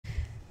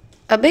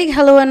A big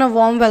hello and a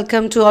warm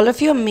welcome to all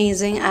of you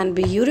amazing and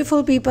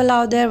beautiful people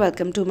out there.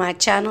 Welcome to my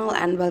channel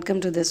and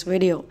welcome to this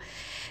video.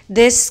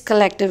 This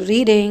collective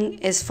reading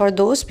is for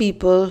those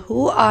people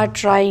who are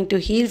trying to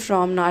heal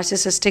from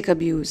narcissistic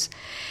abuse.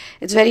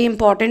 It's very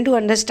important to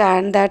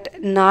understand that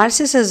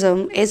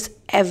narcissism is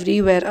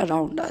everywhere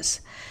around us.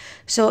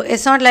 So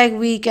it's not like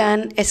we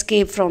can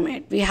escape from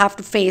it. We have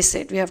to face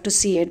it. We have to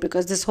see it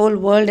because this whole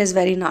world is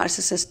very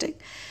narcissistic.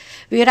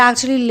 We are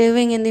actually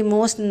living in the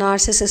most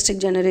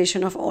narcissistic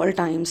generation of all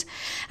times.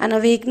 And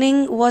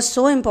awakening was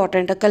so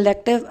important. A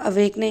collective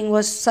awakening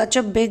was such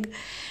a big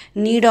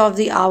need of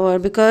the hour,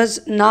 because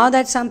now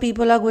that some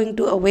people are going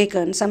to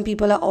awaken, some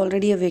people are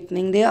already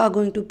awakening, they are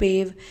going to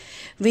pave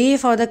way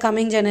for the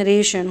coming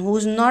generation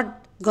who's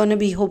not going to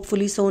be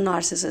hopefully so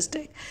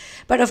narcissistic.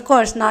 But of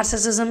course,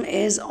 narcissism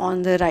is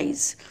on the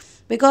rise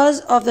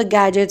because of the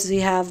gadgets we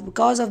have,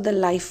 because of the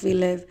life we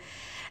live.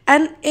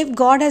 And if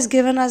God has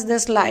given us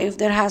this life,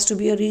 there has to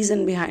be a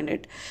reason behind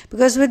it.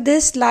 Because with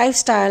this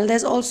lifestyle,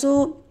 there's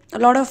also a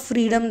lot of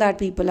freedom that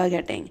people are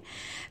getting.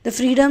 The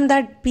freedom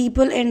that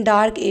people in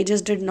dark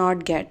ages did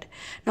not get.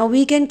 Now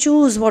we can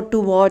choose what to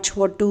watch,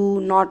 what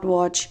to not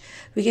watch.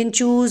 We can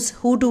choose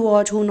who to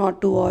watch, who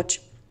not to watch.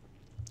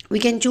 We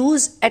can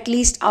choose at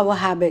least our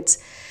habits.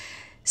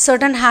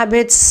 Certain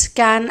habits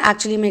can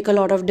actually make a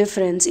lot of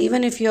difference.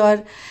 Even if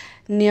you're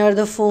near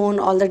the phone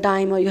all the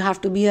time or you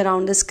have to be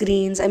around the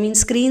screens. I mean,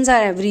 screens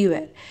are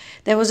everywhere.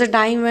 There was a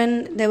time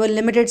when there were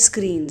limited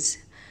screens.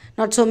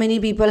 Not so many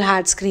people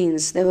had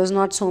screens. There was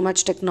not so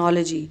much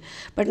technology.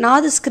 But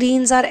now the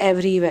screens are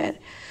everywhere.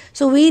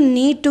 So we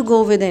need to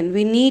go within.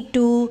 We need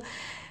to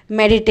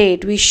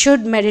meditate. We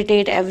should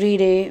meditate every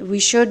day. We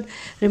should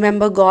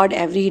remember God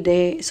every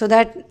day, so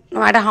that no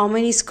matter how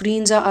many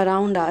screens are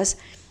around us,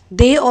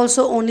 they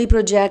also only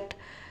project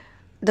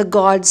the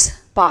God's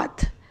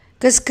path.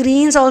 Because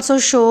screens also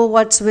show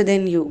what's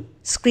within you.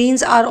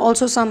 Screens are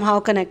also somehow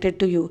connected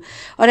to you.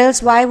 Or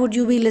else why would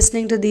you be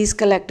listening to these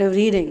collective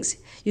readings?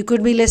 You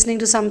could be listening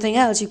to something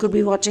else. You could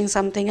be watching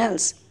something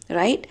else,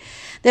 right?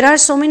 There are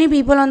so many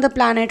people on the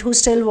planet who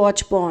still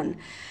watch porn.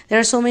 There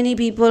are so many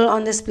people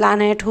on this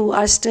planet who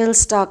are still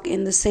stuck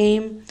in the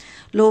same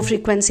low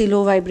frequency,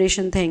 low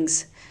vibration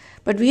things.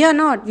 But we are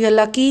not. We are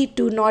lucky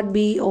to not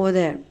be over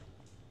there.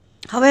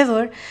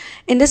 However,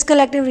 in this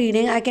collective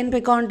reading, I can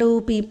pick on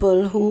two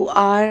people who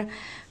are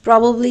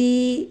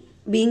probably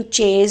being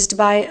chased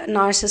by a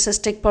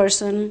narcissistic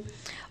person,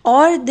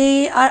 or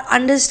they are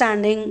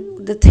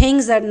understanding the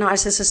things that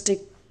narcissistic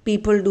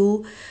people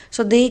do,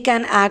 so they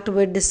can act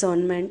with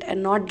discernment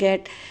and not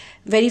get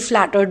very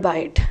flattered by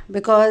it.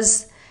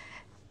 Because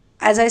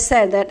as I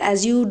said, that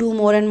as you do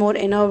more and more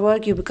inner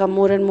work, you become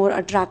more and more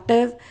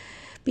attractive.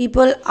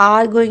 People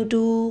are going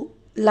to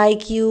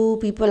like you,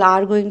 people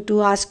are going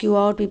to ask you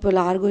out, people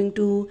are going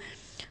to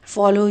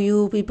follow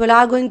you, people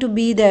are going to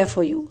be there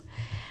for you.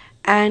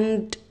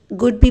 And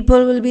good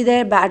people will be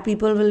there, bad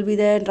people will be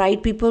there,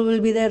 right people will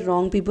be there,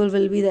 wrong people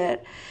will be there.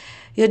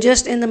 You're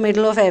just in the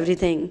middle of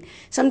everything.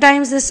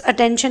 Sometimes this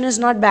attention is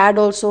not bad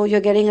also.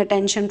 You're getting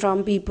attention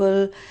from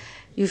people.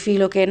 You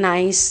feel, okay,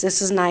 nice,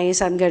 this is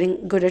nice, I'm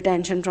getting good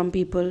attention from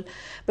people.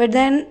 But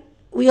then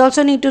we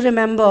also need to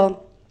remember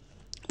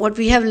what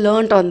we have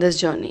learned on this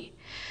journey.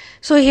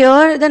 So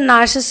here the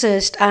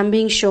narcissist I'm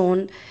being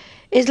shown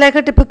is like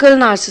a typical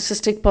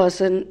narcissistic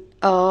person.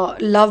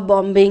 Love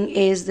bombing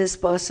is this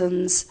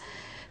person's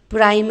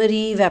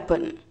primary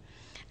weapon.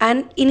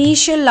 And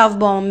initial love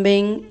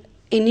bombing,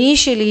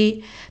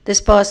 initially this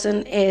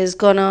person is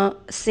gonna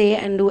say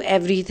and do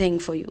everything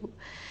for you.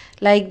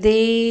 Like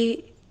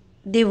they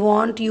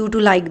want you to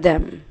like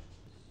them.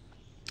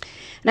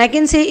 And I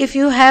can say, if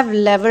you have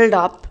leveled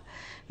up,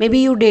 maybe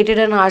you dated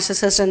a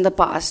narcissist in the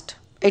past.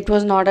 It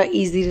was not an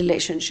easy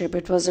relationship.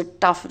 It was a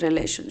tough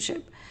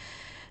relationship.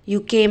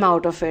 You came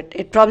out of it.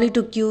 It probably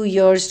took you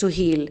years to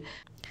heal.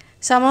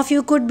 Some of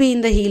you could be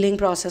in the healing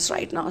process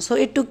right now. So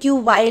it took you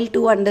a while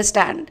to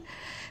understand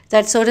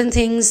that certain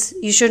things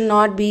you should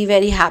not be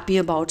very happy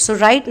about. So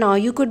right now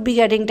you could be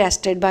getting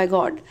tested by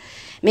God.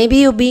 Maybe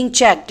you're being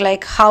checked,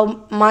 like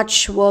how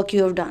much work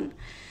you have done.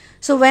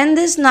 So when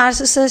this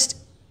narcissist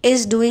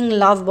is doing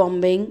love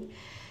bombing,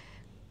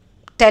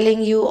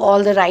 telling you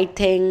all the right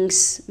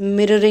things,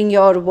 mirroring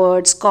your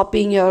words,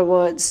 copying your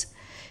words.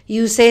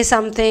 You say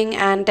something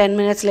and 10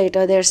 minutes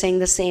later they're saying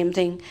the same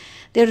thing.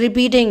 They're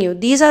repeating you.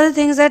 These are the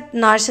things that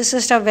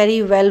narcissists are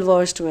very well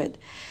versed with.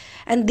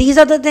 And these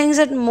are the things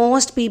that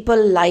most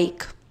people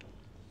like.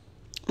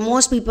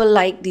 Most people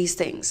like these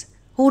things.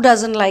 Who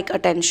doesn't like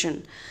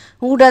attention?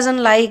 Who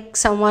doesn't like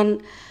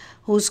someone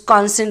who's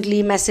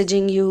constantly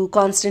messaging you,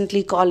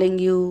 constantly calling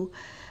you,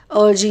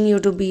 urging you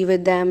to be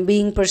with them,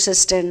 being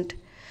persistent?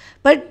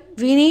 But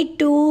we need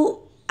to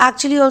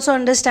actually also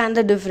understand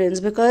the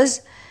difference,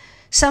 because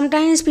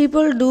sometimes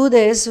people do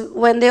this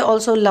when they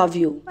also love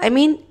you. I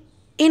mean,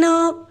 in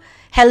a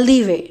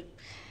healthy way,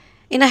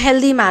 in a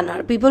healthy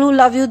manner. People who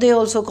love you, they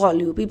also call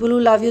you. People who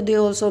love you, they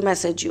also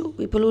message you.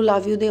 People who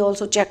love you, they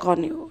also check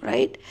on you,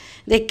 right?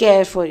 They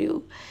care for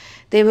you.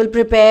 They will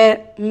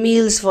prepare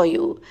meals for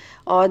you.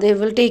 or they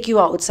will take you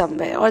out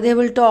somewhere, or they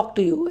will talk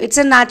to you. It's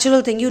a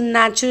natural thing. You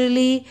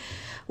naturally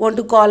want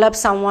to call up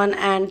someone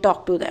and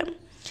talk to them.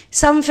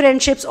 Some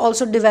friendships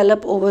also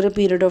develop over a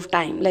period of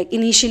time. Like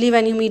initially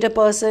when you meet a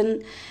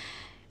person,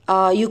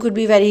 you could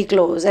be very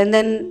close, and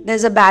then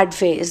there's a bad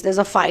phase, there's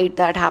a fight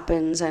that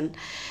happens, and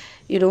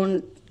you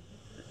don't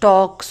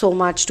talk so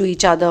much to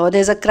each other, or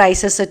there's a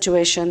crisis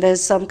situation,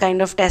 there's some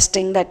kind of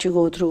testing that you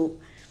go through.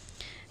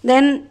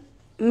 Then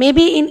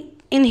maybe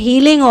in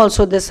healing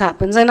also this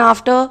happens, and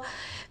after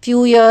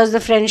few years the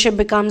friendship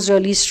becomes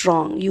really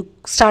strong. You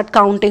start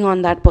counting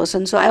on that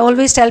person. So I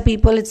always tell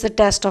people it's the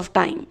test of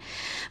time.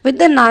 With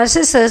the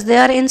narcissists, they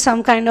are in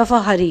some kind of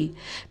a hurry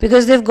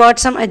because they've got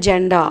some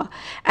agenda,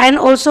 and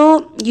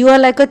also you are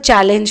like a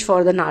challenge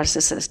for the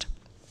narcissist,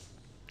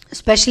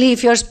 especially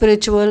if you're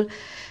spiritual,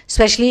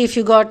 especially if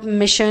you got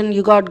mission,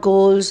 you got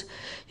goals,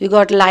 you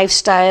got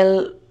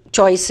lifestyle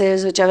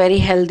choices which are very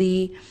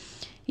healthy,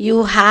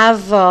 you have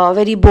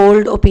very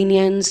bold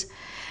opinions,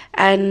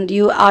 and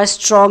you are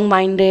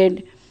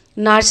strong-minded.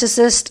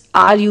 Narcissists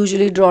are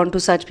usually drawn to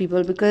such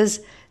people because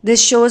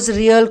this shows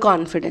real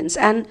confidence,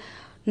 and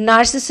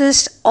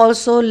narcissists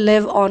also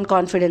live on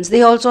confidence.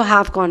 They also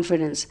have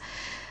confidence.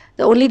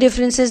 The only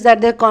difference is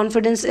that their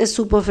confidence is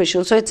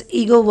superficial. So it's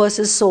ego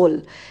versus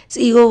soul. It's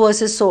ego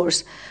versus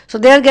source. So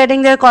they're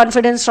getting their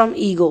confidence from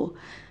ego,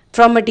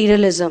 from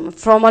materialism,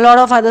 from a lot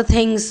of other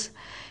things,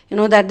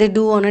 that they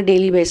do on a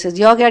daily basis.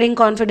 You're getting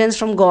confidence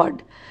from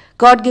God.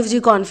 God gives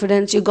you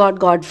confidence. You got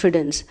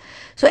Godfidence.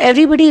 So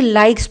everybody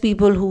likes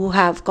people who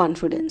have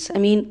confidence. I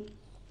mean,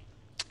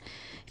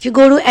 if you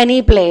go to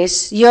any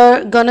place,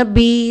 you're going to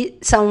be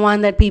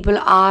someone that people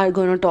are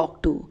going to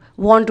talk to,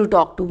 want to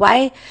talk to.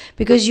 Why?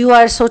 Because you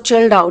are so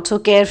chilled out, so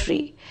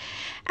carefree.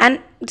 And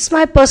it's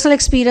my personal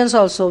experience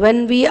also.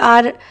 When we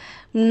are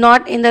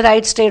not in the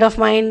right state of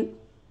mind,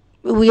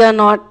 we are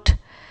not,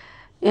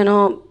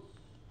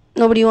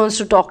 nobody wants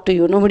to talk to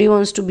you. Nobody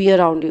wants to be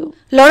around you.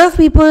 A lot of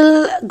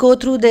people go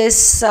through this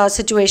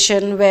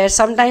situation where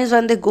sometimes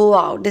when they go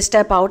out, they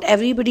step out,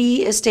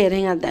 everybody is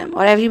staring at them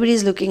or everybody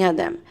is looking at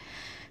them.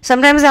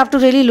 Sometimes they have to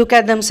really look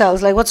at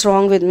themselves, like, what's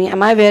wrong with me?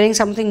 Am I wearing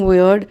something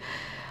weird?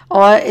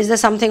 Or is there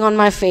something on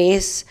my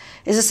face?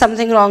 Is there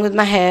something wrong with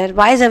my hair?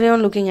 Why is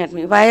everyone looking at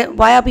me?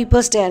 Why are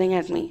people staring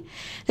at me?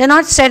 They're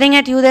not staring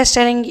at you, they're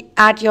staring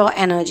at your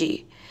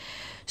energy.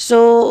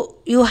 So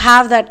you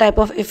have that type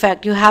of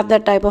effect, you have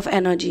that type of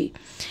energy.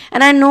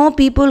 And I know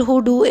people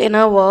who do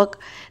inner work,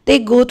 they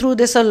go through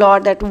this a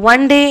lot, that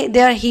one day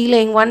they are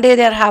healing, one day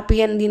they are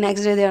happy, and the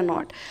next day they are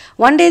not.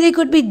 One day they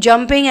could be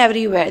jumping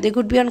everywhere, they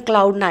could be on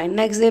cloud 9,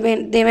 next day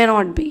they may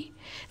not be.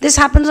 This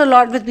happens a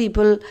lot with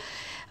people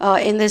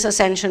in this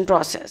ascension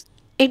process.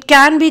 It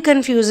can be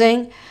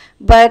confusing,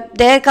 but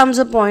there comes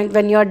a point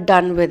when you're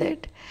done with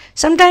it.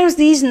 Sometimes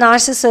these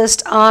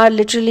narcissists are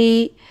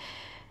literally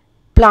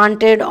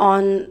planted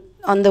on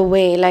the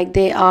way, like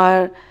they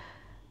are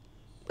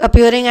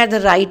appearing at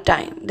the right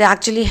time. They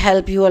actually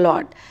help you a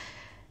lot.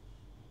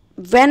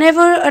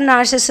 Whenever a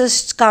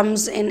narcissist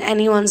comes in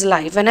anyone's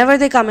life, whenever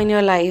they come in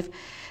your life,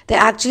 they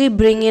actually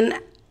bring in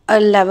a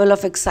level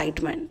of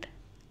excitement.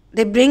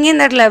 They bring in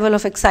that level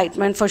of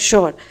excitement for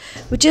sure,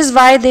 which is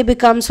why they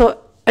become so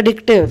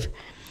addictive.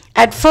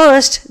 At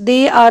first,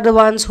 they are the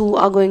ones who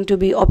are going to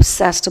be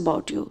obsessed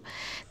about you.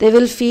 They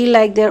will feel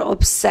like they're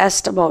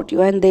obsessed about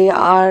you and they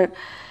are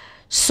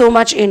so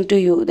much into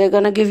you. They're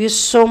going to give you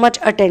so much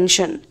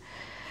attention.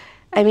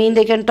 I mean,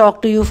 they can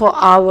talk to you for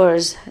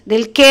hours.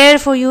 They'll care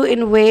for you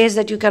in ways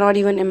that you cannot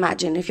even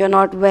imagine. If you're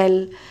not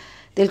well,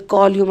 they'll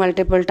call you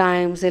multiple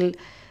times. They'll,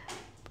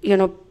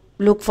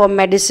 look for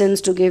medicines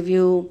to give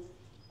you.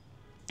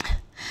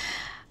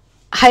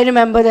 I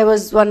remember there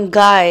was one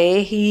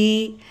guy,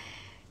 he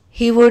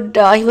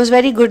was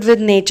very good with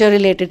nature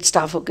related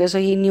stuff, okay? So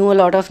he knew a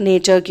lot of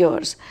nature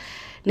cures,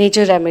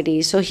 nature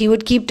remedies. So he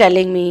would keep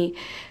telling me,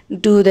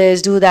 do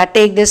this, do that,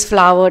 take this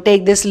flower,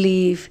 take this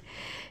leaf,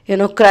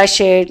 crush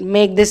it,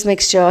 make this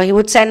mixture. He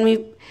would send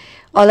me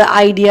all the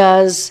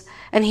ideas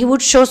and he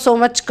would show so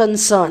much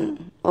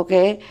concern,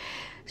 okay?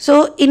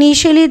 So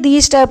initially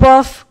these type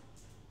of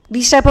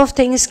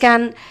things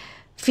can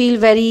feel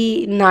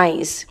very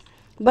nice.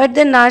 But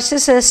the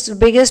narcissist's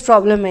biggest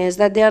problem is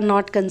that they are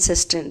not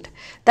consistent.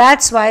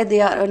 That's why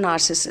they are a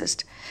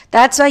narcissist.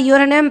 That's why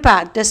you're an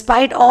empath.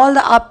 Despite all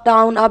the up,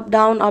 down,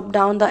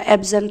 the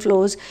ebbs and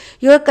flows,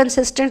 you're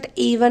consistent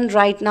even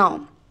right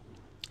now.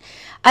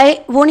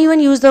 I won't even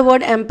use the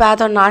word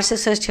empath or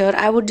narcissist here.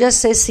 I would just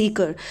say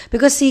seeker.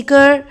 Because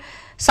seeker,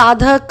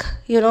 sadhak,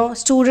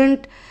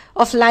 student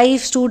of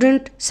life,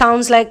 student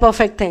sounds like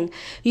perfect thing.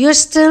 You're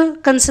still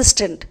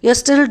consistent. You're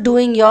still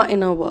doing your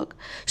inner work.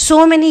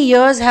 So many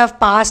years have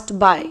passed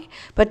by,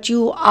 but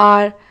you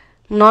are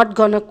not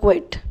gonna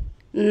quit.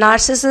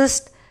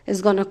 Narcissist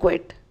is gonna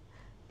quit.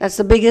 That's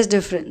the biggest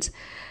difference.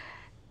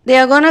 They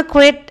are gonna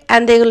quit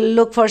and they will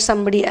look for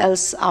somebody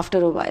else after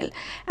a while.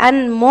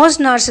 And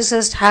most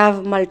narcissists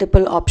have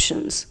multiple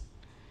options.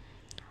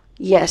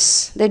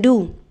 Yes, they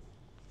do.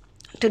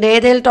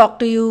 Today they'll talk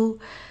to you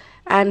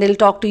and they'll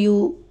talk to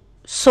you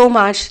so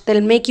much,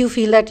 they'll make you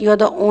feel that you're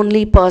the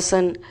only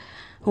person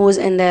who's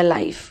in their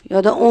life.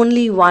 You're the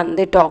only one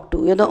they talk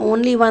to. You're the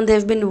only one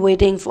they've been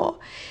waiting for.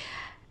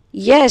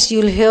 Yes,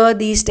 you'll hear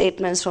these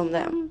statements from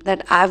them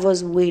that I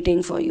was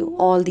waiting for you.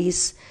 All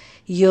these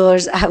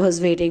years I was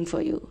waiting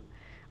for you.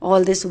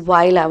 All this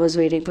while I was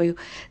waiting for you.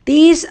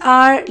 These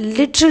are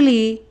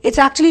literally, it's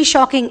actually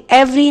shocking.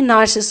 Every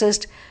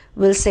narcissist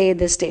will say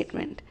this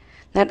statement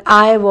that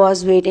I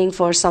was waiting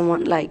for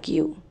someone like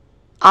you.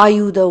 Are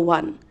you the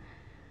one?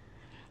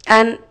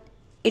 And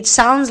it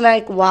sounds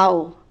like,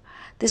 wow,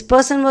 this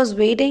person was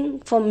waiting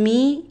for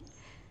me.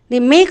 They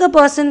make a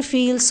person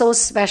feel so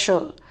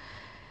special,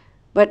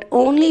 but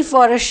only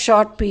for a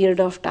short period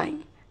of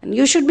time. And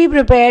you should be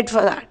prepared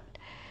for that.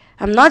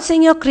 I'm not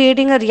saying you're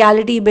creating a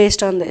reality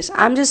based on this.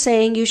 I'm just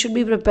saying you should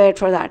be prepared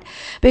for that.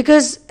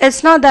 Because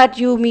it's not that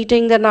you're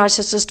meeting the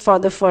narcissist for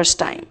the first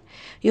time.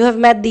 You have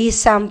met these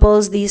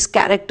samples, these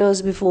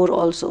characters before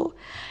also.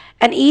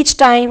 And each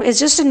time it's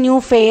just a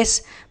new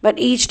face, but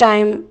each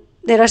time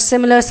there are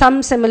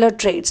some similar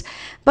traits.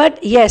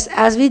 But yes,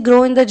 as we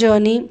grow in the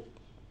journey,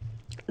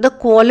 the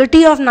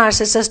quality of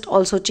narcissist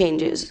also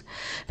changes.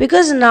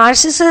 Because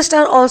narcissists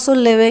are also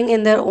living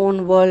in their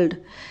own world.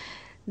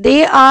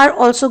 They are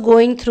also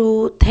going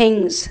through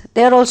things.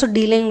 They are also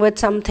dealing with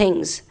some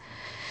things.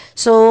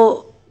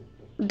 So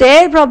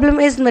their problem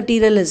is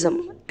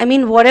materialism. I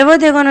mean, whatever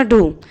they're going to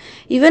do,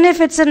 even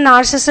if it's a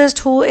narcissist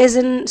who is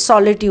in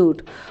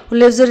solitude, who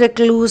lives a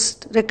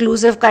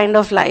reclusive kind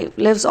of life,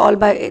 lives all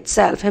by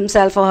itself,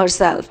 himself or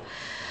herself,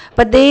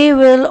 but they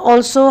will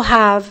also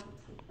have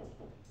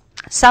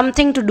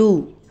something to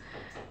do.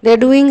 They're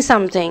doing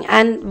something.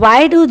 And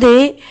why do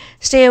they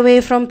stay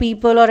away from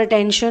people or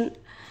attention?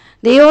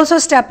 They also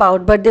step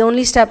out, but they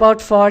only step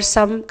out for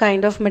some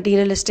kind of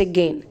materialistic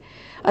gain.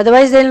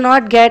 Otherwise, they'll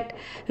not get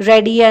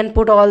ready and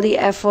put all the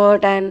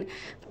effort and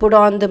put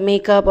on the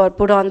makeup or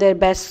put on their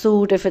best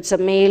suit if it's a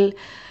male,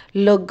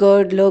 look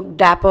good, look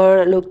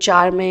dapper, look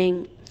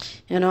charming,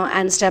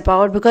 and step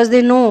out. Because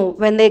they know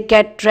when they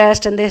get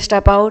dressed and they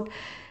step out,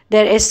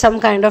 there is some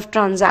kind of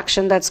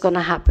transaction that's going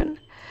to happen.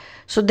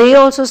 So they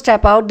also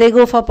step out, they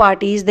go for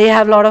parties, they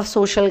have a lot of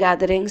social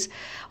gatherings.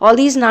 All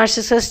these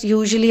narcissists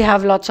usually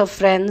have lots of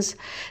friends.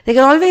 They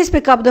can always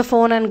pick up the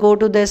phone and go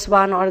to this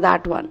one or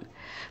that one.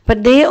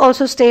 But they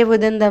also stay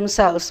within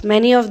themselves.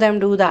 Many of them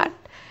do that.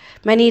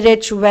 Many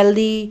rich,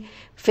 wealthy,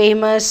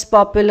 famous,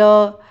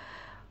 popular,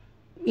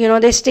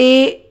 they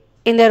stay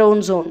in their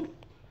own zone.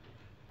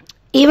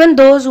 Even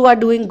those who are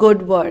doing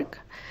good work.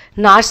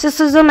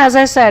 Narcissism, as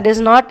I said,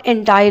 is not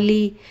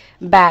entirely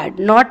bad.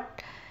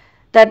 Not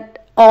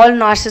that all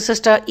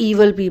narcissists are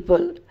evil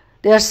people.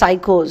 They are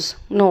psychos.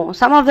 No,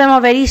 some of them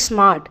are very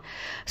smart.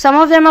 Some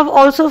of them have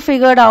also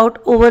figured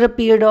out over a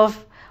period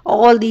of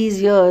all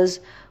these years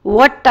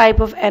what type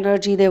of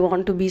energy they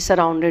want to be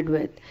surrounded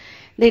with.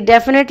 They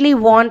definitely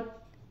want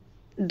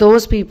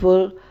those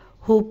people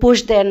who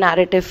push their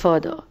narrative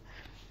further.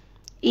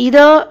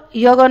 Either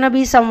you're going to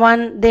be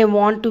someone they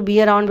want to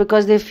be around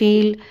because they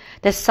feel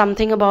there's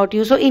something about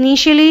you. So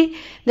initially,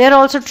 they're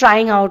also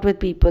trying out with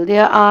people. They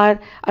are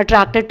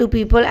attracted to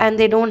people and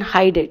they don't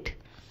hide it.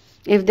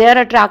 If they're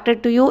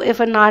attracted to you, if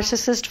a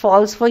narcissist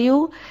falls for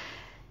you,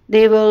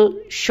 they will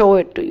show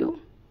it to you.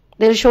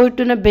 They'll show it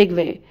in a big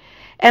way.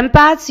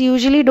 Empaths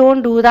usually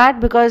don't do that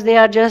because they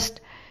are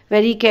just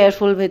very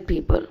careful with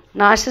people.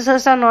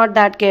 Narcissists are not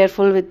that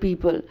careful with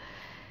people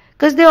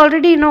because they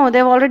already know,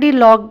 they've already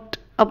logged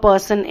a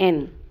person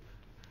in.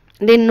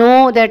 They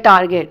know their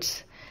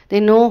targets. They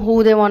know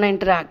who they want to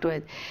interact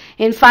with.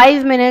 In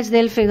 5 minutes,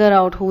 they'll figure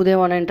out who they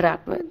want to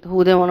interact with,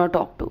 who they want to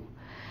talk to.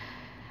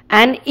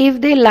 And if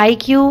they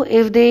like you,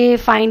 if they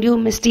find you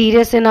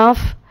mysterious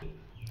enough,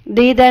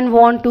 they then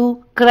want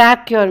to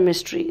crack your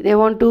mystery. They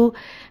want to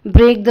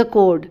break the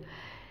code.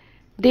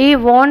 They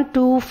want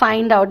to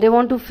find out, they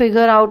want to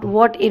figure out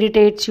what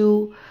irritates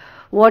you,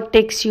 what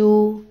ticks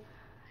you.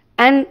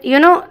 And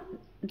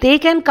they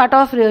can cut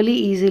off really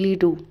easily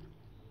too.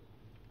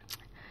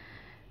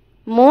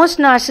 Most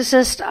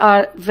narcissists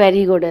are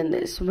very good in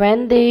this.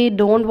 When they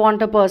don't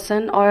want a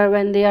person or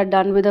when they are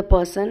done with a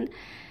person,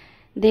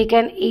 they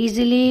can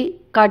easily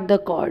cut the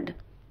cord.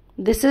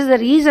 This is the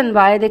reason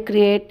why they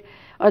create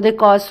or they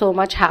cause so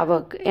much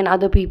havoc in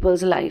other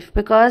people's life.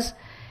 Because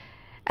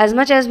as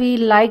much as we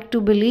like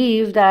to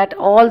believe that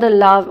all the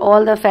love,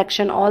 all the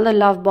affection, all the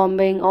love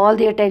bombing, all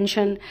the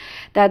attention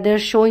that they're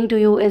showing to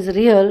you is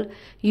real,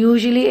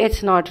 usually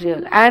it's not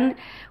real. And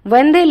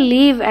when they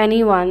leave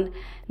anyone,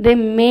 they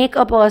make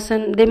a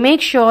person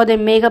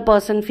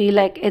feel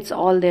like it's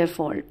all their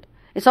fault.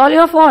 It's all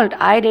your fault.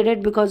 I did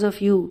it because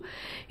of you.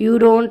 You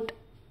don't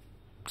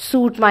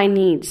suit my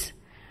needs.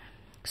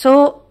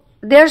 So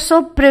they're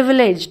so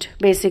privileged,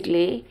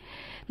 basically.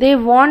 They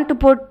want to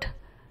put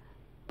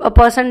a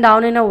person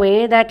down in a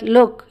way that,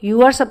 look,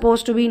 you are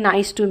supposed to be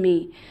nice to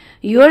me.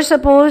 You are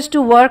supposed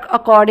to work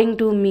according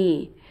to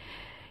me.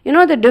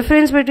 The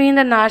difference between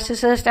the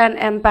narcissist and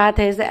empath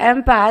is the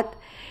empath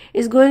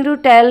is going to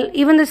tell,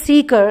 even the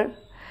seeker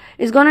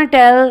is going to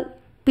tell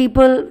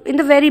people in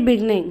the very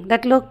beginning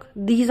that, look,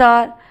 these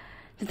are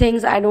the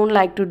things I don't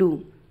like to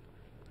do.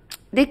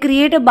 They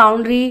create a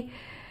boundary.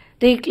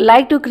 They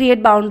like to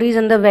create boundaries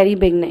in the very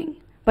beginning.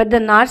 But the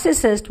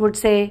narcissist would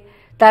say,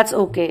 that's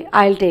okay,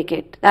 I'll take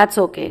it. That's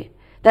okay.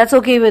 That's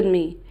okay with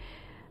me.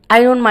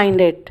 I don't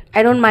mind it.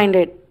 I don't mind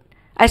it.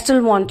 I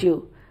still want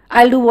you.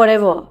 I'll do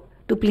whatever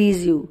to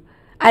please you.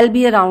 I'll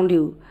be around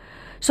you.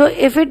 So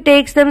if it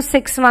takes them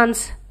 6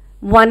 months,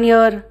 1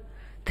 year,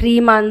 3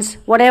 months,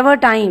 whatever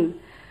time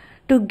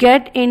to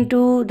get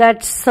into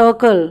that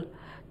circle,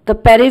 the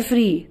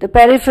periphery, the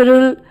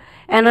peripheral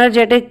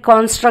energetic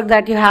construct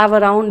that you have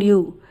around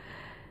you,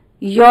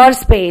 your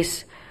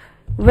space,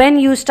 when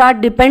you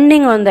start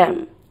depending on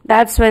them,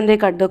 that's when they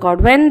cut the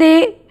cord. When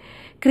they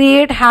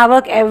create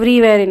havoc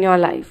everywhere in your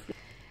life.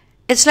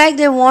 It's like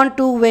they want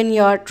to win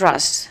your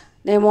trust.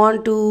 They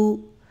want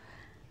to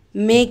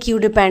make you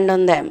depend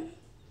on them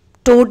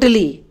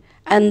totally.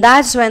 And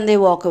that's when they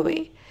walk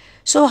away.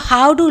 So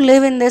how to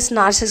live in this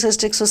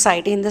narcissistic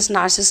society, in this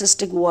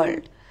narcissistic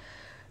world?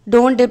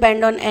 Don't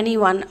depend on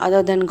anyone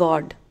other than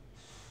God.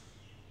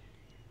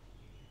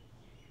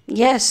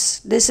 Yes,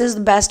 this is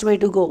the best way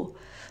to go.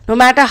 No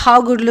matter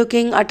how good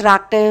looking,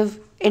 attractive,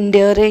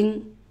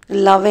 endearing,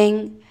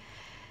 loving,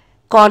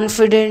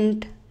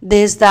 confident,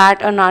 this,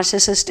 that a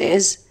narcissist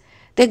is,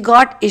 they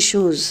got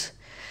issues.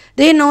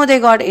 They know they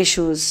got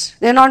issues.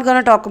 They're not going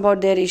to talk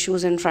about their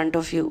issues in front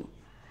of you.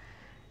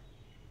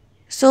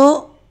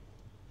 So,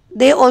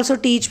 they also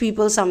teach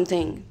people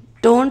something.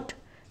 Don't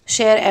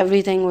share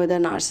everything with a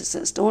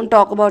narcissist. Don't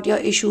talk about your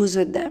issues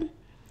with them.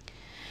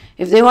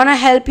 If they want to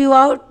help you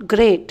out,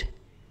 great.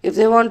 If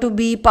they want to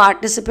be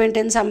participant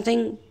in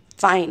something,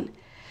 fine.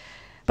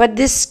 But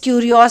this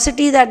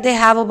curiosity that they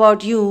have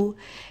about you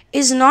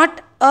is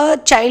not a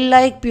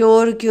childlike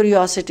pure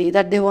curiosity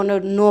that they want to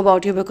know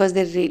about you because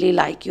they really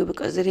like you,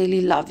 because they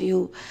really love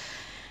you.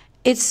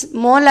 It's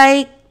more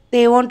like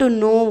they want to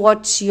know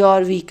what's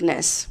your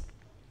weakness.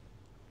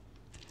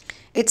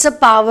 It's a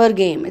power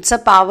game. It's a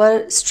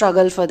power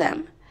struggle for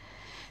them.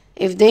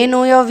 If they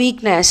know your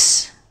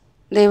weakness,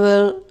 they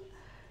will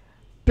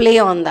play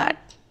on that.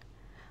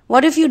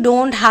 What if you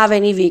don't have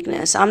any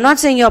weakness? I'm not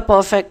saying you're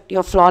perfect,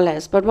 you're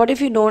flawless, but what if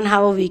you don't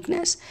have a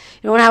weakness?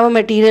 You don't have a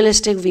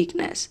materialistic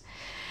weakness.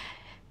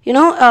 You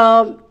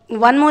know,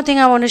 one more thing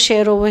I want to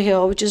share over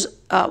here, which is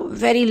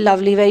very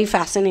lovely, very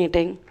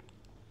fascinating.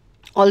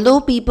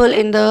 Although people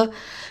in the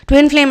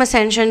Twin Flame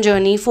Ascension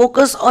journey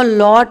focus a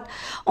lot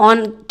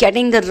on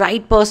getting the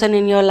right person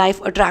in your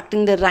life,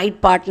 attracting the right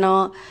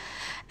partner,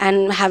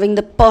 and having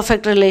the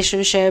perfect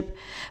relationship.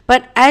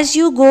 But as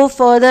you go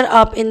further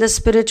up in the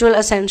spiritual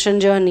ascension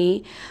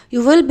journey,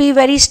 you will be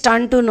very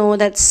stunned to know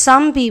that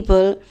some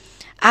people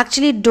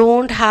actually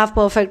don't have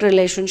perfect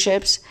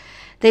relationships.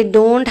 They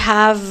don't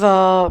have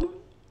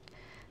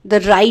the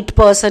right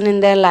person in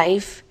their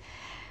life,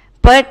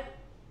 but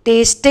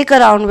they stick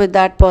around with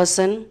that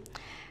person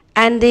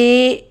and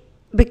they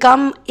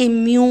become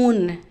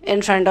immune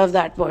in front of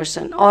that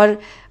person or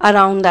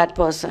around that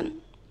person.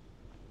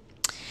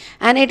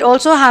 And it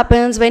also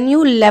happens when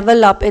you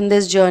level up in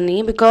this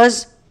journey,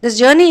 because this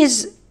journey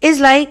is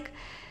like,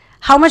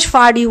 how much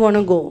far do you want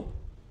to go?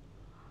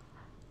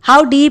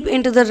 How deep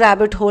into the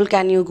rabbit hole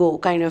can you go,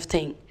 kind of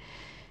thing.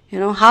 You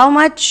know, how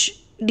much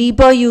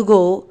deeper you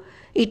go,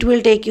 it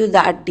will take you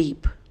that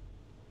deep.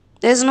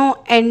 There's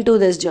no end to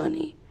this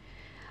journey.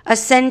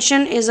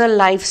 Ascension is a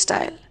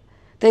lifestyle.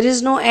 There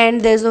is no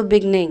end, there's no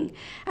beginning.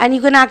 And you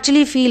can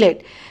actually feel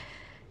it.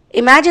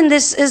 Imagine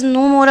this is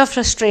no more a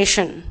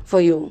frustration for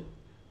you.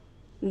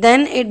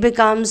 Then it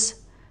becomes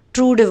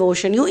true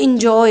devotion. You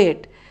enjoy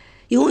it.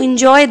 You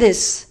enjoy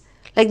this,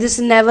 like this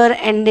never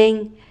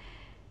ending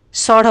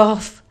sort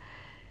of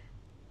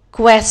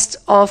quest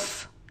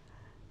of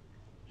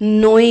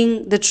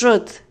knowing the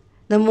truth.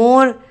 The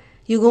more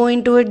you go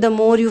into it, the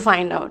more you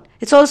find out.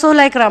 It's also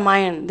like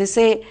Ramayana. They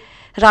say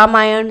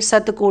Ramayana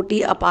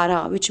Satkoti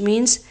Apara, which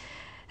means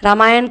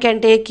Ramayana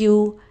can take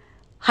you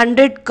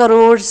 100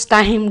 crores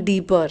time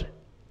deeper.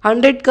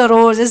 100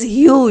 crores is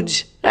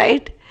huge,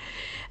 right?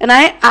 And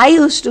I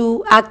used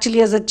to, actually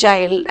as a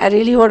child, I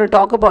really want to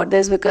talk about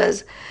this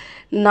because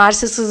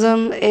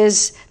narcissism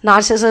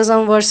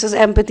versus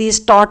empathy is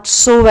taught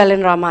so well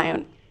in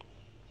Ramayana.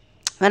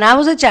 When I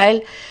was a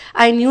child,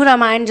 I knew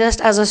Ramayana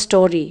just as a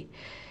story,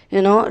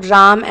 you know,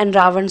 Ram and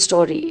Ravan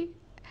story.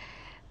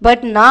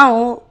 But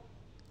now,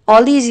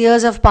 all these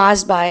years have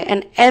passed by,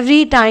 and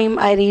every time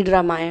I read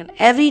Ramayana,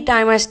 every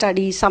time I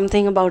study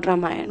something about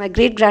Ramayana, my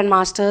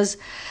great-grandmaster's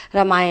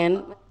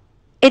Ramayana,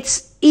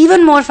 it's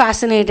even more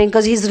fascinating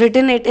because he's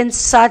written it in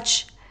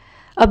such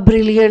a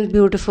brilliant,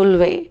 beautiful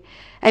way.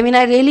 I mean,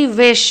 I really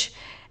wish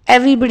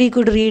everybody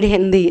could read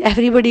Hindi.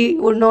 Everybody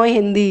would know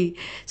Hindi.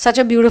 Such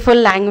a beautiful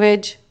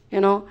language,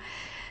 you know,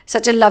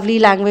 such a lovely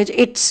language.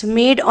 It's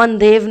made on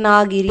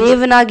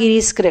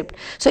Devanagari script.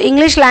 So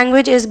English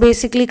language is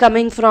basically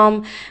coming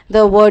from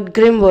the word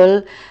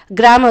Grimworld.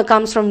 Grammar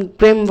comes from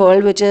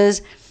Grimworld, which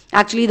is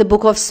actually the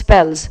book of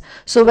spells.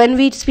 So when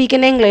we speak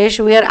in English,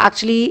 we are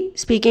actually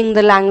speaking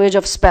the language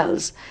of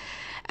spells.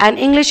 And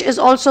English is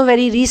also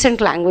very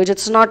recent language.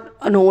 It's not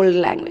an old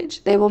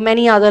language. There were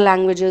many other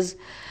languages,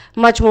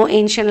 much more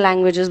ancient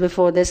languages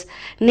before this.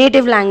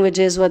 Native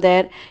languages were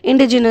there,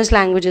 indigenous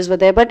languages were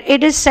there. But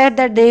it is said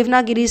that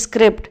Devanagari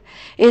script,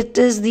 it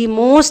is the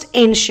most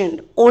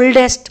ancient,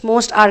 oldest,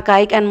 most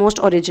archaic and most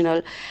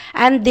original.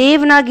 And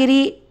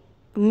Devanagari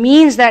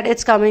means that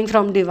it's coming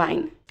from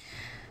divine.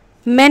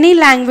 Many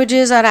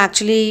languages are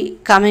actually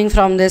coming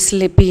from this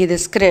lipi,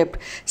 this script.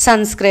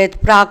 Sanskrit,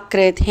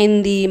 Prakrit,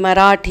 Hindi,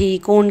 Marathi,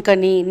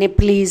 Konkani,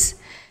 Nepalese.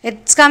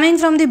 It's coming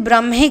from the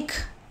Brahmic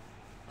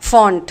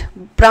font,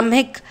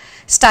 Brahmic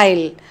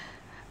style.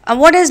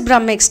 What is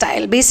Brahmic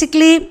style?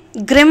 Basically,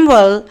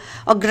 Grimwell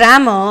or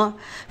grammar,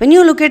 when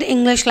you look at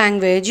English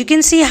language, you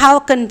can see how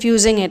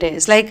confusing it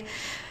is. Like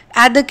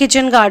at the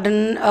kitchen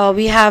garden,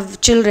 we have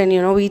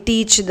children, we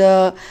teach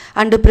the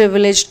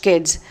underprivileged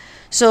kids.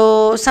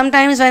 So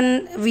sometimes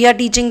when we are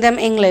teaching them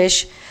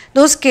English,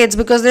 those kids,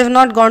 because they've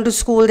not gone to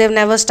school, they've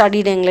never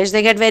studied English,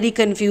 they get very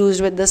confused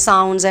with the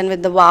sounds and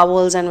with the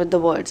vowels and with the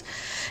words.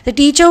 The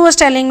teacher was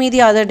telling me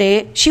the other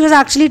day, she was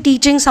actually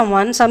teaching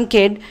some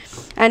kid,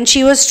 and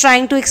she was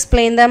trying to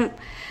explain them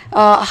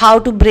how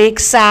to break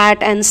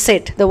sat and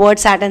sit, the word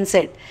sat and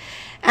sit.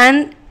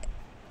 And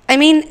I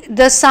mean,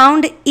 the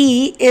sound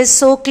E is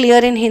so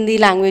clear in Hindi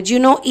language. You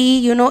know E,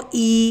 you know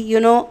E, you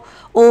know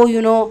O,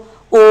 you know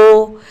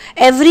O.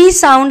 Every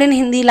sound in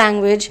Hindi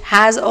language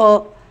has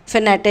a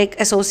phonetic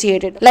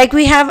associated. Like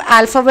we have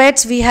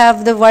alphabets, we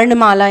have the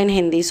Varnamala in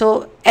Hindi.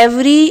 So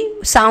every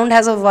sound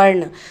has a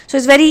Varna. So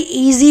it's very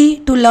easy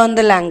to learn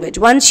the language.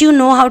 Once you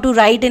know how to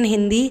write in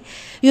Hindi,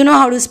 you know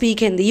how to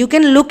speak Hindi. You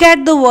can look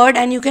at the word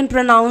and you can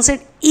pronounce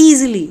it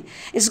easily.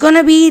 It's going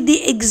to be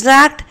the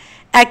exact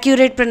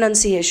accurate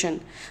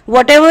pronunciation.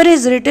 Whatever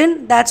is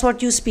written, that's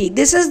what you speak.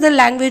 This is the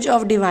language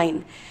of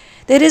divine.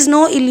 There is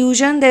no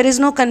illusion, there is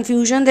no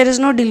confusion, there is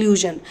no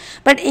delusion.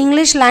 But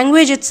English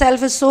language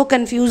itself is so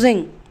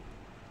confusing.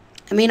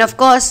 I mean, of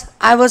course,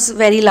 I was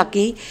very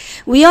lucky.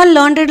 We all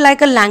learned it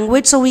like a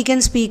language so we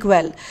can speak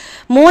well.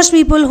 Most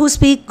people who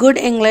speak good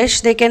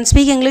English, they can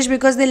speak English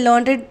because they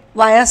learned it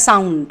via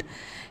sound,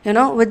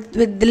 with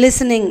the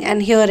listening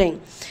and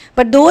hearing.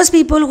 But those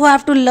people who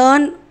have to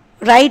learn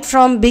right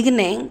from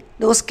beginning,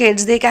 those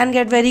kids, they can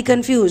get very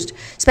confused,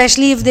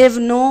 especially if they've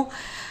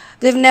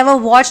never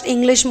watched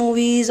English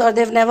movies, or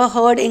they've never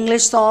heard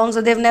English songs,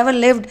 or they've never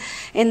lived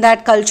in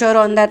that culture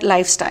or in that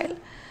lifestyle.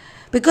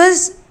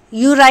 Because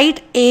you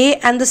write A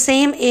and the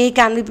same A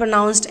can be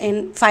pronounced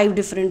in 5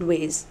 different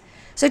ways.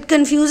 So it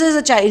confuses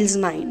a child's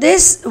mind.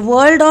 This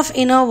world of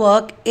inner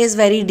work is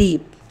very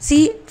deep.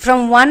 See,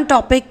 from one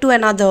topic to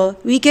another,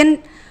 we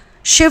can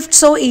shift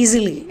so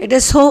easily. It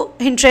is so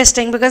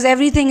interesting because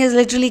everything is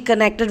literally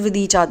connected with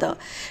each other.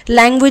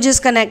 Language is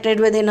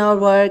connected with inner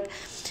work.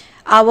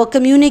 Our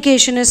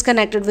communication is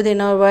connected with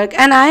inner work,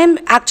 and I am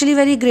actually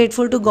very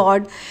grateful to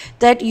God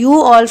that you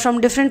all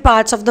from different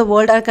parts of the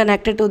world are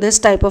connected to this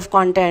type of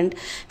content,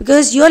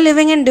 because you are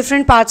living in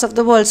different parts of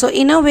the world. So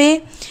in a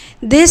way,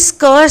 this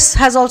curse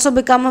has also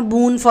become a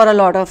boon for a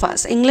lot of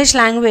us. English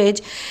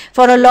language,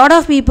 for a lot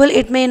of people,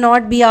 it may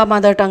not be our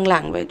mother tongue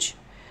language.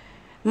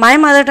 My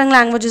mother tongue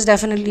language is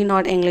definitely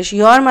not English.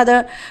 Your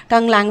mother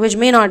tongue language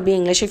may not be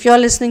English. If you are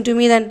listening to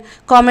me, then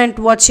comment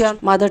what's your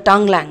mother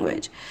tongue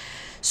language.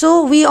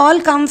 So we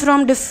all come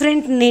from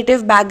different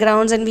native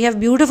backgrounds and we have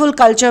beautiful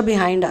culture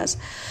behind us.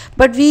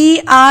 But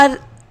we are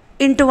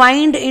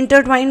intertwined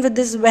with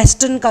this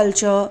Western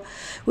culture,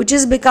 which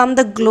has become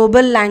the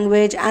global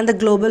language and the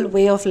global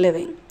way of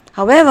living.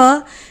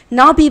 However,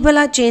 now people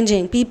are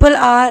changing. People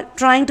are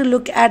trying to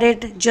look at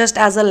it just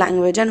as a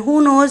language. And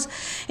who knows,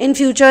 in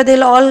future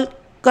they'll all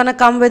gonna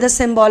come with a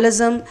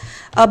symbolism,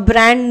 a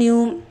brand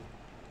new,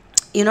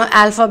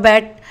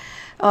 alphabet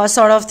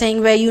sort of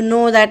thing, where you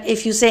know that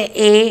if you say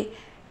A,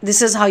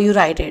 this is how you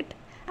write it.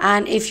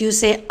 And if you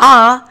say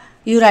A,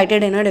 you write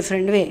it in a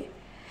different way.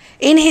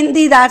 In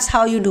Hindi, that's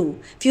how you do.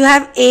 If you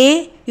have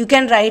A, you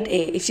can write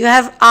A. If you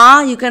have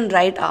A, you can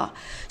write A.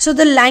 So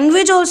the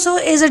language also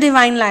is a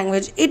divine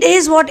language. It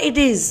is what it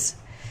is.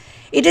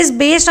 It is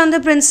based on the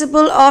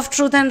principle of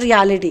truth and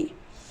reality.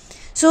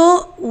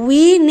 So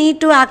we need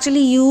to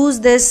actually use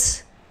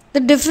this.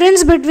 The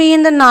difference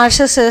between the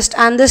narcissist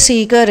and the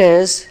seeker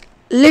is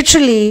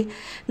literally,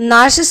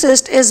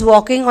 narcissist is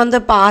walking on the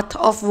path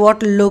of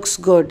what looks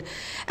good,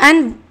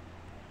 and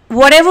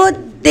whatever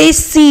they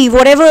see,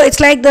 it's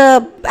like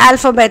the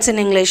alphabets in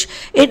English,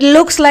 it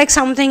looks like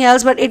something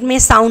else but it may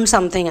sound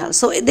something else.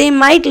 So they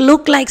might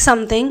look like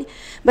something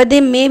but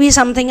they may be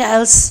something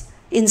else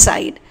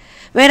inside.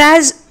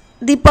 Whereas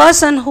the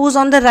person who's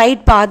on the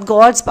right path,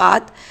 God's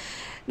path,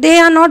 they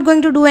are not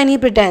going to do any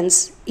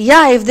pretense.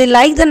 Yeah, if they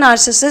like the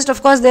narcissist,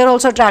 of course they're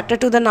also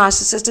attracted to the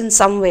narcissist in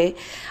some way.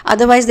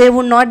 Otherwise they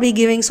would not be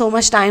giving so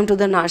much time to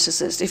the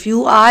narcissist. If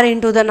you are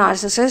into the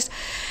narcissist,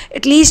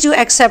 at least you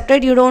accept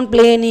it. You don't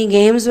play any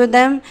games with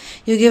them.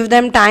 You give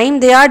them time.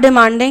 They are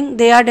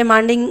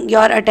demanding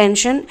your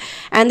attention,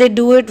 and they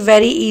do it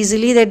very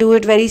easily. They do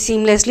it very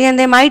seamlessly, and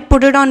they might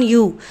put it on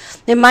you.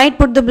 They might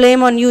put the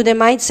blame on you. They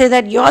might say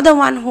that you're the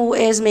one who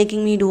is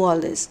making me do all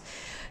this.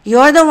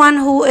 You're the one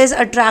who is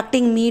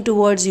attracting me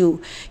towards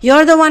you.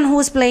 You're the one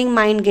who's playing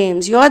mind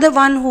games. You're the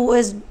one who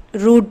is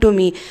rude to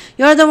me.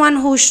 You're the one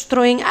who's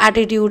throwing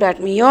attitude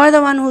at me. You're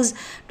the one who's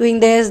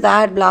doing this,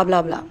 that, blah,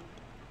 blah, blah.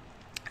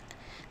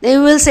 They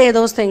will say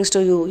those things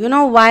to you. You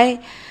know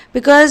why?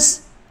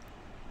 Because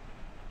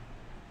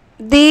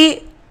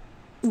they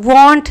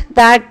want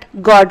that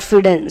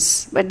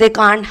Godfidence, but they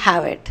can't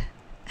have it.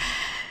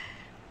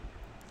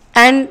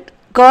 And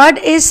God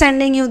is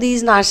sending you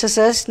these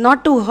narcissists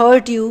not to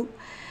hurt you,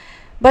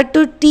 but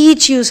to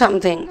teach you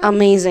something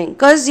amazing.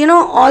 Because,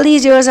 all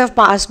these years have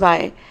passed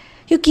by.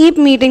 You keep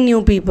meeting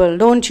new people,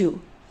 don't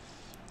you?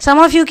 Some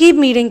of you keep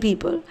meeting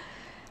people.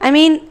 I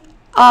mean,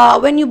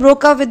 when you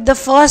broke up with the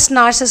first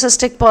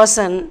narcissistic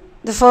person,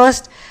 the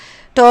first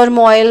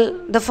turmoil,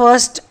 the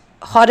first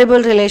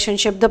horrible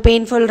relationship, the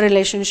painful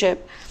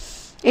relationship,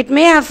 it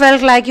may have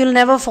felt like you'll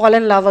never fall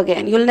in love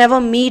again. You'll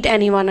never meet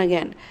anyone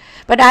again.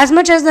 But as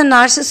much as the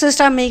narcissists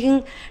are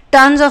making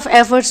tons of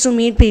efforts to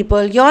meet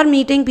people, you're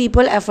meeting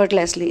people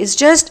effortlessly. It's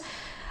just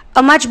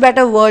a much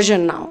better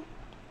version now.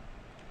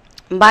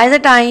 By the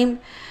time,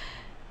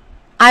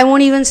 I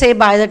won't even say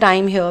by the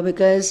time here,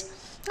 because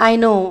I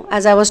know,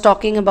 as I was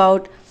talking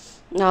about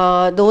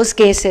those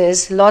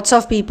cases, lots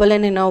of people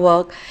in inner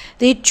work,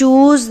 they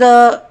choose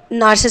the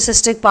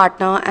narcissistic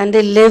partner and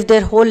they live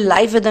their whole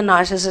life with the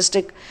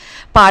narcissistic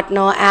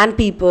partner and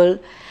people,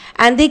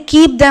 and they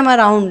keep them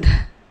around.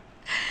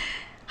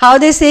 How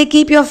they say,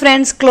 keep your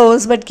friends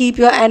close, but keep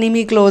your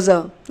enemy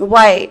closer.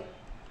 Why?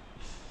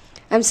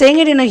 I'm saying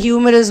it in a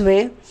humorous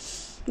way,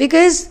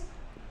 because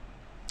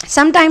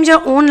sometimes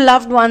your own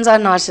loved ones are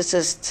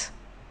narcissists,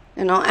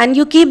 and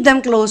you keep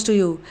them close to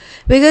you,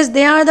 because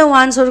they are the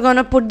ones who are going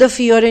to put the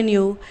fear in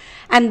you,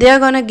 and they're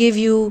going to give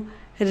you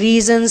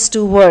reasons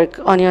to work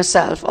on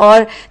yourself,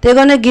 or they're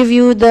going to give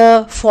you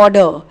the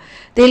fodder.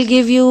 They'll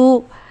give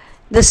you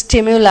the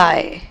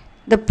stimuli,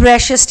 the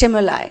precious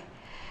stimuli.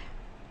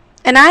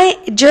 And I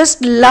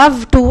just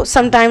love to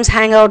sometimes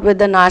hang out with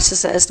the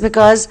narcissist,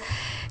 because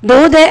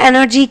though their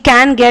energy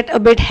can get a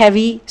bit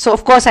heavy, so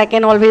of course I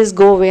can always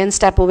go away and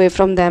step away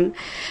from them,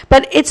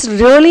 but it's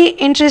really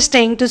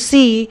interesting to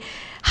see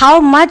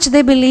how much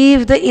they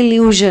believe the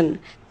illusion.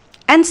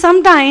 And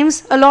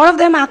sometimes a lot of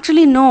them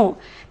actually know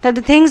that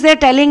the things they're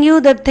telling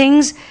you, the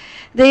things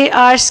they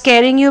are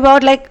scaring you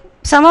about, like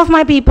some of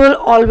my people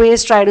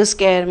always try to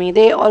scare me.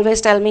 They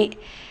always tell me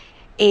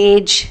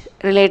age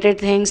related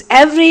things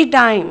every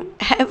time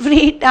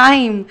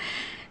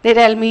they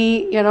tell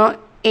me,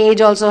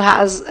 age also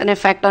has an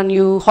effect on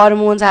you,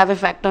 hormones have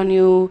effect on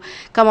you,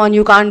 come on,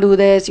 you can't do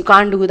this, you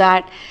can't do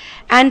that.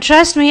 And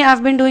trust me,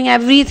 I've been doing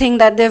everything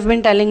that they've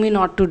been telling me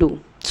not to do.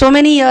 So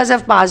many years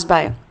have passed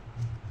by.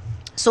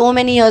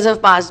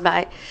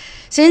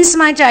 Since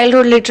my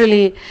childhood,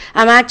 literally,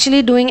 I'm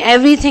actually doing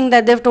everything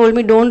that they've told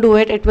me don't do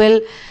it. It will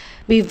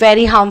be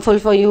very harmful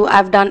for you.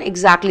 I've done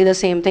exactly the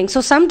same thing.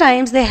 So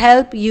sometimes they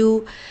help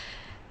you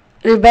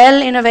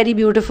rebel in a very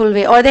beautiful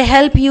way, or they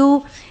help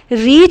you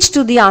reach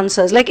to the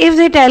answers. Like if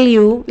they tell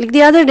you, like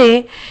the other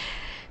day,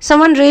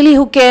 someone really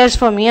who cares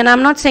for me, and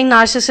I'm not saying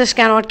narcissists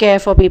cannot care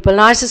for people.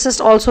 Narcissists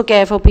also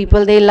care for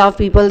people. They love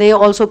people. They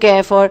also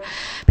care for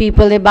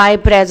people. They buy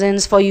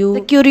presents for you.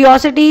 The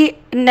curiosity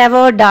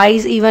never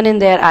dies even in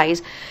their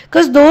eyes,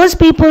 because those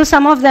people,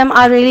 some of them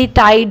are really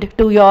tied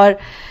to your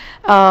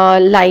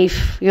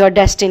life, your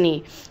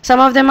destiny. Some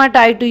of them are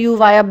tied to you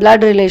via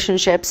blood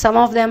relationships. Some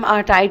of them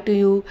are tied to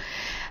you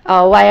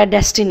via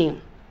destiny.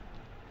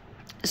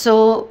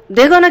 So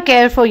they're going to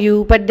care for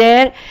you, but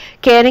their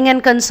caring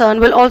and concern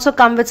will also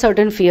come with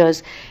certain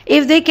fears.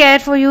 If they care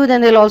for you,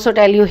 then they'll also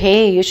tell you,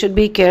 hey, you should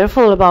be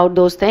careful about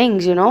those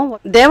things,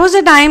 There was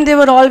a time they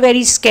were all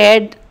very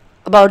scared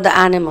about the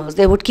animals.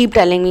 They would keep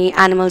telling me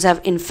animals have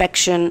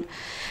infection.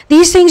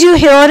 These things you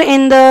hear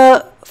in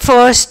the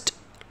first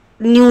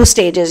new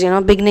stages,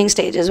 beginning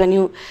stages.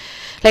 When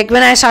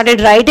I started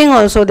writing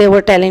also, they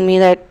were telling me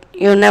that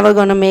you're never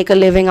going to make a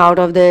living out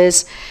of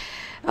this.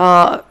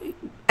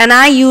 And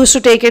I used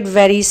to take it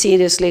very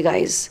seriously,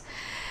 guys.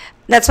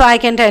 That's why I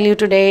can tell you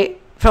today,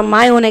 from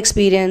my own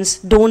experience,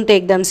 don't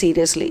take them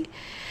seriously.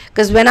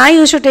 Because when I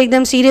used to take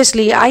them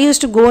seriously, I used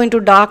to go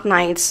into dark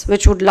nights,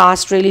 which would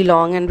last really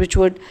long and which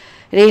would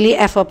really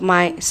F up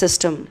my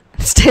system.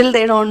 Still,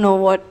 they don't know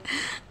what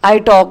I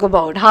talk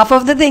about. Half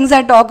of the things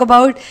I talk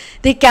about,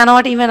 they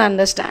cannot even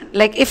understand.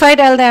 Like if I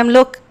tell them,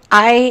 look,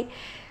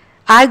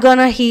 I'm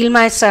gonna heal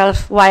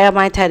myself via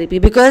my therapy,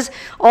 because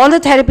all the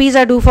therapies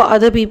I do for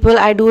other people,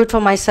 I do it for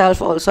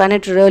myself also, and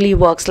it really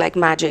works like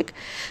magic.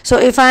 So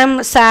if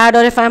I'm sad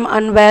or if I'm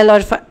unwell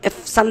or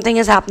if something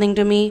is happening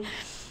to me,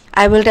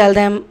 I will tell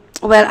them,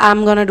 well,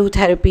 I'm gonna do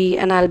therapy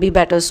and I'll be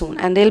better soon.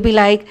 And they'll be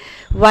like,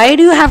 why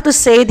do you have to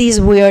say these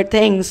weird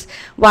things?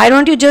 Why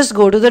don't you just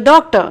go to the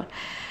doctor?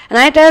 And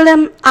I tell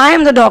them, I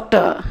am the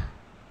doctor.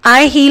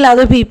 I heal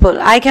other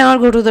people. I cannot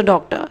go to the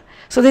doctor.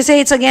 So they say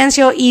it's against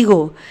your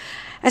ego.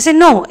 I said,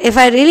 no, if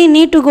I really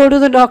need to go to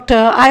the doctor,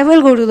 I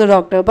will go to the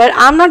doctor. But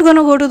I'm not going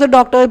to go to the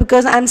doctor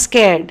because I'm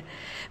scared.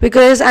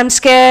 Because I'm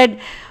scared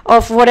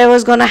of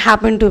whatever's going to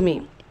happen to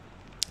me.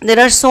 There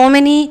are so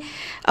many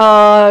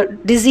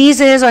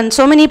diseases and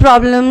so many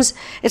problems.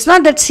 It's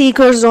not that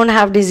seekers don't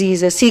have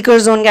diseases,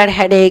 seekers don't get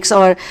headaches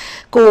or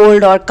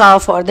cold or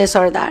cough or this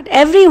or that.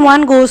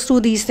 Everyone goes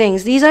through these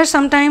things. These are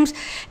sometimes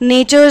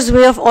nature's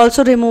way of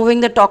also removing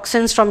the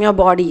toxins from your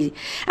body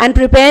and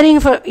preparing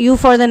for you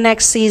for the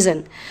next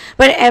season.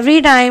 But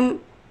every time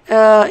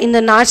in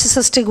the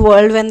narcissistic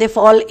world, when they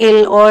fall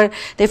ill or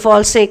they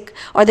fall sick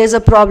or there's a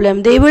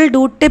problem, they will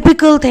do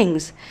typical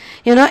things.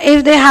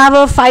 If they have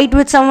a fight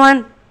with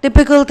someone,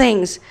 typical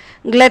things.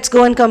 Let's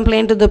go and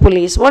complain to the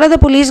police. What are the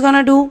police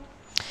gonna do?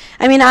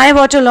 I mean, I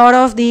watch a lot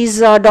of these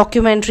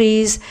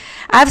documentaries.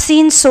 I've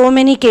seen so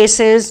many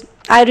cases.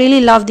 I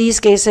really love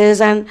these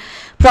cases, and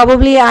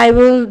probably I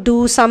will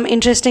do some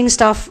interesting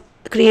stuff,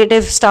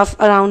 creative stuff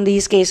around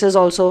these cases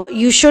also.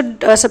 You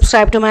should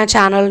subscribe to my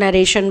channel,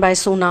 Narration by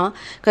Suna,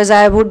 because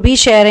I would be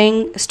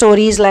sharing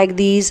stories like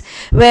these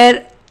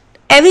where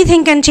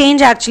everything can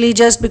change actually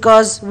just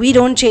because we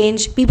don't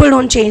change, people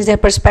don't change their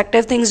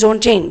perspective, things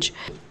don't change.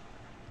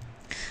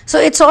 So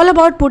it's all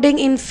about putting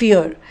in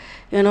fear,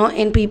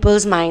 in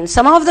people's minds.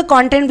 Some of the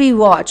content we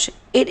watch,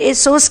 it is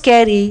so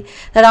scary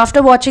that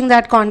after watching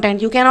that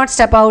content, you cannot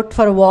step out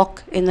for a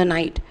walk in the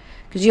night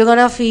because you're going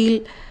to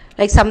feel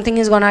like something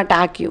is going to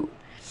attack you.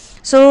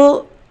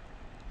 So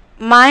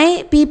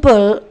my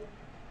people,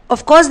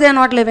 of course, they're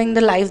not living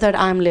the life that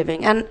I'm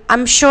living. And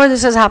I'm sure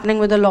this is happening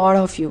with a lot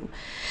of you.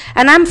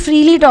 And I'm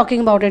freely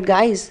talking about it,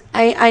 guys.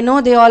 I know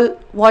they all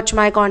watch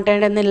my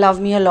content and they love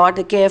me a lot,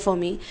 they care for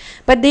me.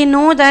 But they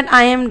know that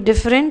I am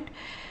different.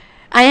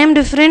 I am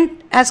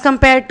different as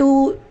compared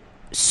to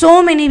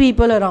so many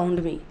people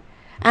around me.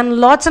 And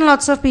lots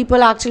of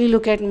people actually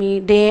look at me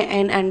day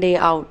in and day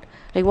out.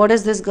 Like, what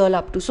is this girl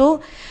up to?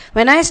 So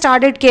when I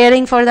started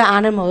caring for the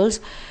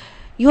animals,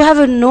 you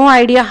have no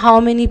idea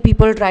how many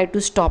people tried to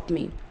stop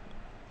me.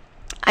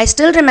 I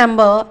still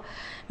remember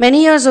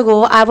many years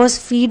ago, I was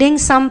feeding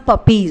some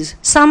puppies,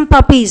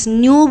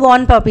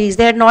 newborn puppies.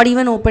 They had not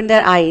even opened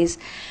their eyes.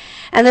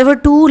 And there were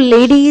two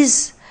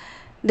ladies,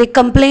 they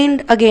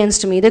complained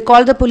against me. They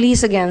called the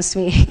police against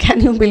me. Can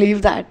you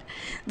believe that?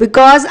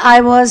 Because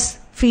I was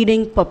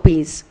feeding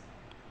puppies.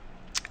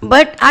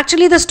 But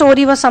actually the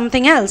story was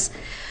something else.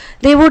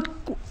 They would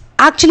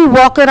actually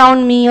walk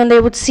around me and they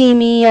would see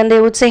me and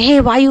they would say, hey,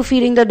 why are you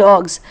feeding the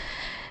dogs?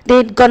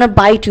 They're gonna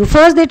bite you.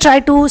 First they try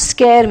to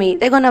scare me.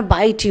 They're gonna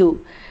bite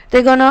you.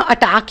 They're gonna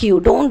attack you.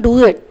 Don't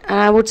do it. And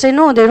I would say,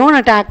 no, they don't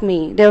attack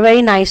me. They're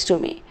very nice to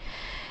me.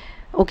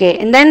 Okay.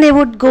 And then they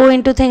would go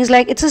into things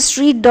like, it's a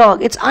street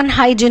dog. It's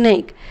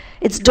unhygienic.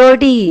 It's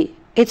dirty.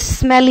 It's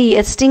smelly.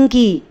 It's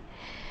stinky.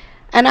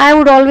 And I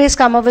would always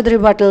come up with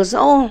rebuttals.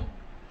 Oh,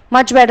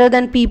 much better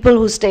than people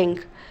who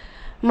stink.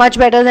 Much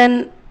better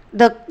than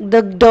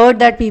the dirt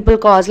that people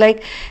cause.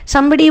 Like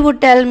somebody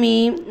would tell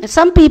me,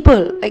 some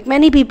people, like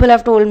many people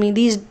have told me,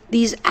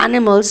 these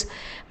animals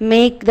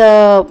make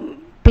the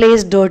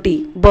place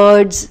dirty.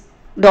 Birds,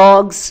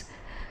 dogs,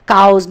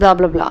 cows, blah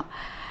blah blah.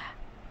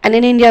 And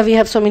in India we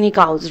have so many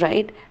cows,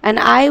 right? And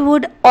I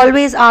would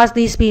always ask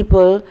these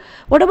people,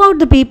 what about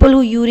the people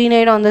who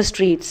urinate on the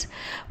streets?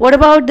 What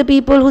about the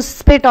people who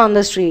spit on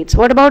the streets?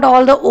 What about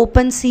all the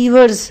open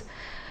sewers?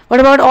 What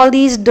about all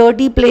these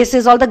dirty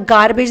places, all the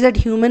garbage that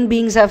human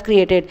beings have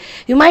created?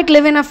 You might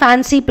live in a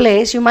fancy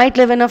place, you might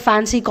live in a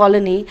fancy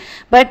colony,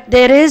 but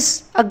there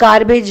is a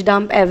garbage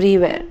dump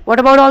everywhere. What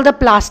about all the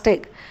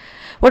plastic?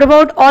 What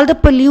about all the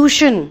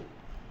pollution?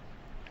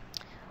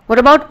 What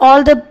about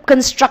all the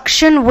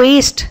construction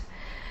waste?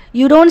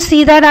 You don't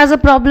see that as a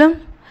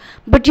problem,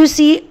 but you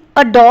see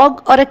a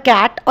dog or a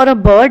cat or a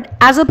bird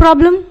as a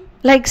problem?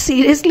 Like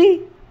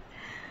seriously?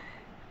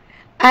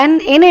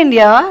 And in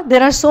India,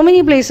 there are so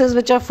many places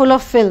which are full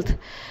of filth.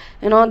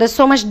 There's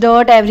so much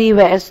dirt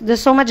everywhere. There's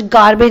so much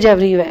garbage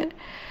everywhere.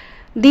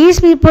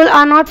 These people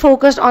are not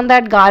focused on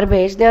that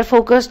garbage. They are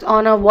focused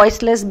on a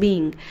voiceless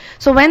being.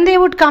 So when they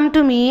would come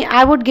to me,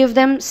 I would give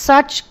them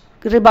such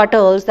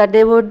rebuttals that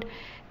they would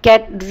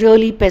get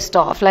really pissed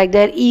off. Like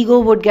their ego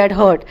would get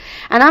hurt.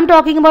 And I'm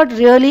talking about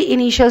really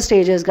initial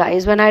stages,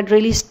 guys, when I'd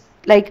really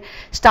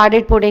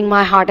started putting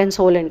my heart and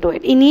soul into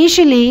it.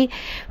 Initially,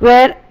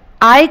 where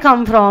I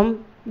come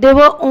from, there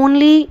were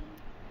only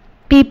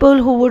people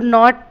who would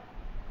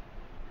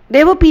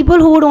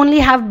only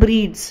have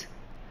breeds.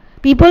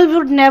 People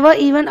would never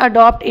even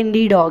adopt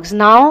indie dogs.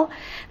 Now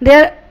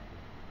they're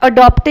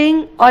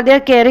adopting or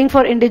they're caring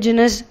for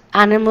indigenous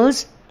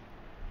animals.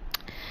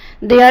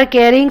 They are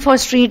caring for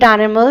street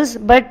animals.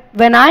 But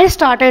when I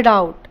started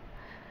out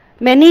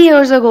many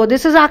years ago,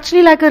 this is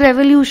actually like a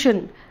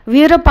revolution.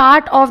 We are a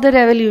part of the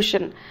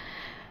revolution.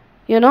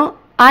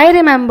 I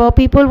remember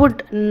people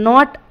would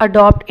not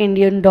adopt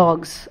Indian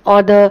dogs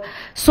or the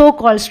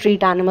so-called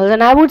street animals.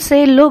 And I would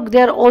say, look,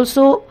 they're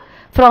also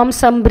from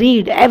some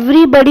breed.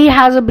 Everybody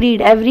has a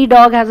breed. Every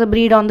dog has a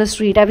breed on the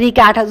street. Every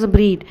cat has a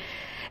breed.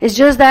 It's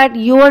just that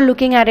you are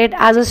looking at it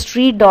as a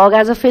street dog,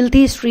 as a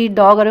filthy street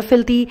dog or a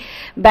filthy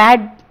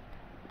bad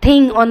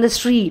thing on the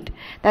street.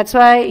 That's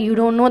why you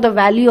don't know the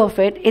value of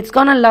it. It's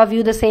gonna love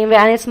you the same way,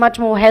 and it's much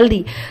more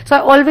healthy. So I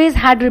always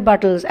had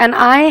rebuttals, and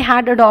I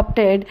had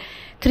adopted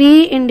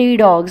 3 indie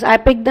dogs. I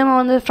picked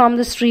them from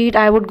the street.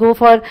 I would go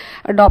for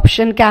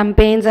adoption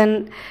campaigns,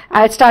 and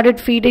I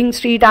started feeding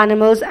street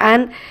animals,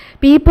 and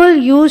people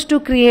used to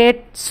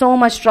create so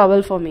much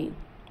trouble for me.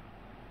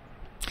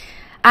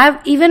 I've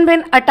even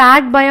been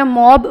attacked by a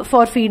mob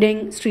for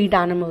feeding street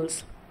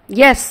animals.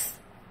 Yes.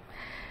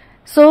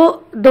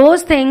 So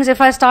those things,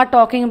 if I start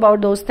talking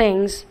about those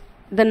things,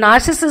 the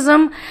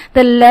narcissism,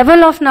 the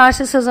level of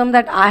narcissism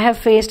that I have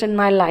faced in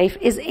my life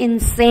is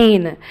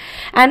insane.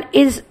 And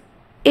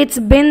it's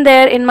been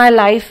there in my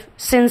life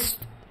since,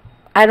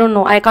 I don't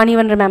know, I can't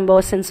even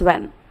remember since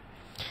when.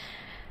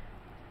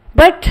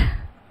 But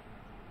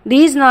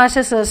these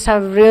narcissists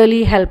have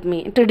really helped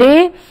me.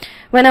 Today,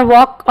 when I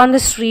walk on the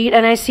street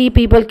and I see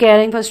people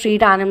caring for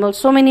street animals,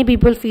 so many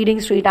people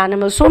feeding street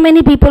animals, so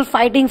many people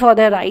fighting for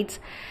their rights.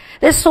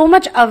 There's so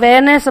much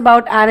awareness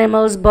about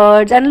animals,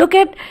 birds, and look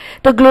at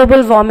the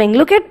global warming.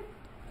 Look at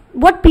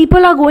what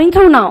people are going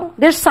through now.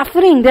 They're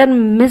suffering, they're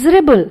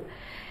miserable.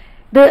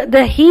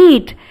 The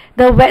heat,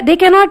 they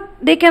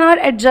cannot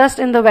adjust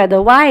in the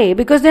weather. Why?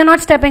 Because they're not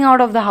stepping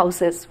out of the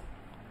houses.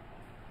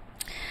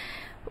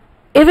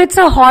 If it's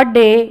a hot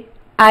day,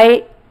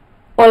 I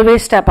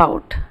always step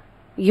out.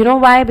 You know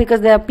why?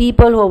 Because there are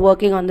people who are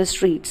working on the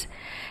streets.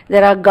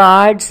 There are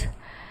guards,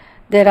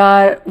 there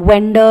are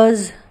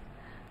vendors,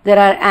 there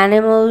are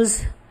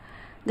animals,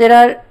 there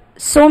are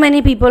so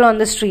many people on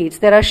the streets.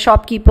 There are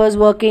shopkeepers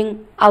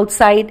working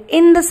outside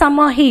in the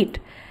summer heat.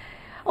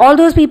 All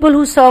those people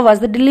who serve us,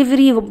 the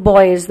delivery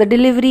boys, the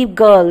delivery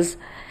girls,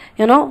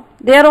 they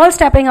are all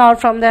stepping out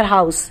from their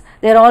house.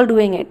 They're all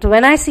doing it. So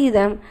when I see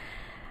them,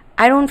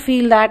 I don't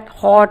feel that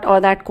hot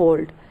or that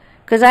cold.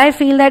 Because I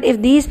feel that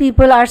if these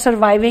people are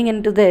surviving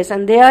into this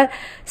and they are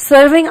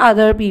serving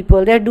other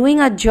people, they're doing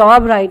a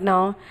job right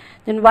now,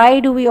 then why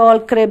do we all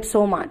crib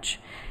so much?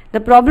 The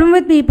problem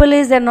with people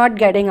is they're not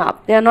getting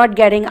up. They're not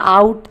getting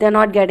out. They're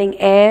not getting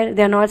air.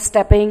 They're not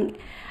stepping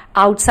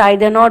outside.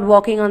 They're not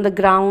walking on the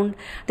ground.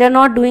 They're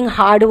not doing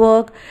hard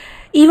work.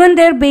 Even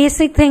their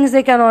basic things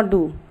they cannot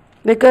do.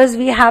 Because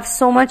we have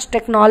so much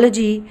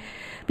technology,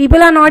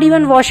 people are not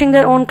even washing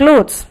their own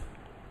clothes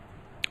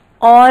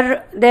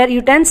or their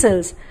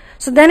utensils.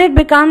 So then it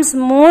becomes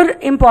more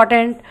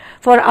important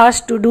for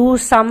us to do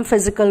some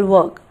physical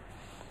work.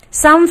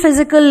 Some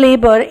physical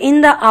labor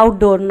in the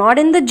outdoor, not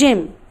in the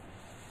gym.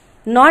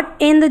 Not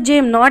in the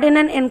gym, not in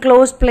an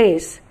enclosed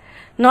place.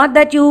 Not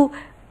that you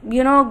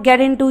get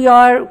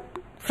into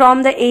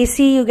from the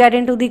AC, you get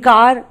into the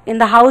car. In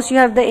the house you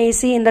have the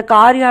AC, in the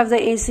car you have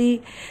the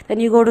AC. Then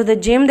you go to the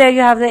gym, there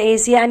you have the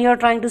AC, and you're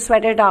trying to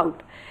sweat it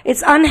out.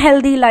 It's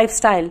unhealthy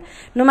lifestyle.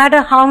 No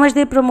matter how much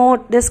they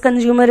promote this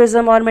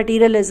consumerism or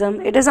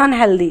materialism, it is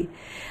unhealthy.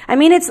 I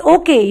mean, it's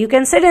okay. You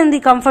can sit in the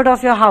comfort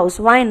of your house.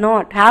 Why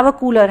not? Have a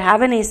cooler,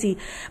 have an AC.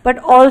 But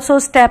also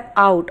step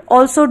out.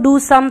 Also do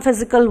some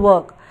physical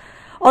work.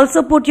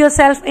 Also put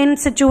yourself in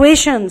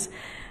situations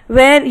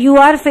where you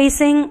are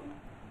facing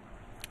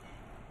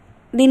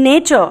the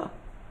nature.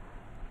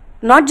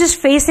 Not just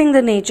facing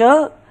the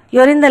nature,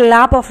 you're in the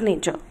lap of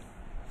nature.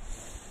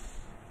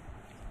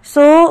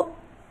 So,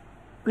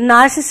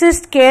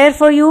 narcissists care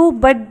for you,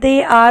 but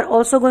they are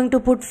also going to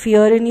put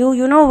fear in you.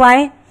 You know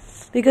why?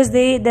 Because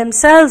they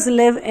themselves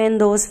live in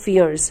those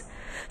fears.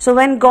 So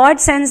when God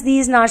sends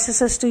these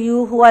narcissists to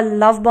you who are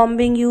love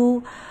bombing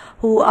you,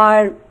 who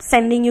are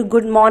sending you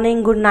good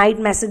morning, good night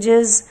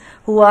messages,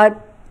 who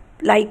are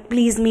like,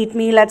 please meet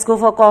me, let's go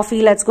for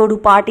coffee, let's go to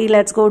party,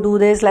 let's go do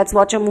this, let's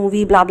watch a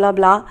movie, blah, blah,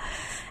 blah.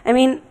 I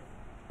mean,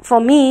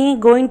 for me,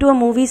 going to a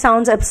movie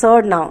sounds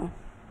absurd now.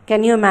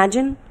 Can you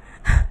imagine?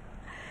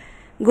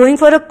 Going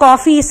for a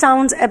coffee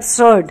sounds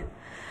absurd.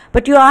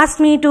 But you ask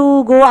me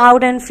to go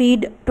out and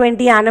feed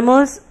 20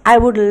 animals, I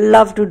would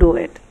love to do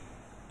it.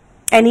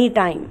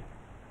 Anytime.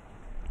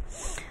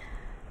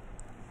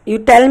 You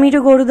tell me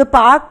to go to the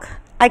park,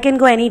 I can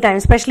go anytime,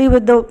 especially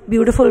with the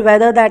beautiful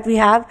weather that we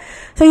have.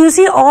 So you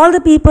see, all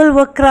the people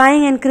were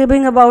crying and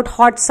cribbing about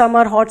hot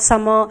summer,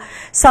 summer,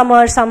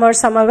 summer,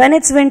 summer. When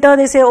it's winter,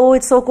 they say, oh,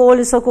 it's so cold,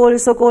 it's so cold,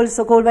 it's so cold, it's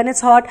so cold. When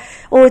it's hot,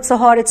 oh, it's so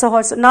hot, it's so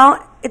hot. So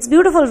now it's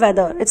beautiful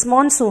weather, it's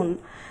monsoon.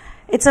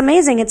 It's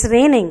amazing, it's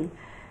raining.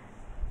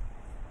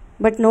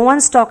 But no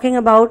one's talking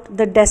about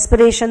the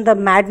desperation, the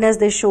madness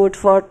they showed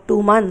for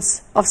 2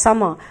 months of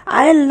summer.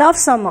 I love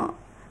summer.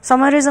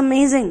 Summer is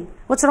amazing.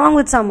 What's wrong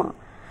with summer?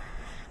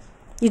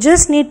 You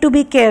just need to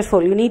be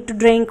careful. You need to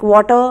drink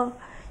water.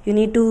 You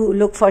need to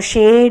look for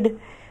shade.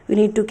 You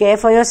need to care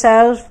for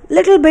yourself.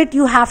 Little bit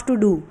you have to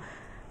do.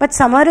 But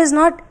summer is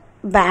not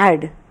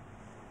bad.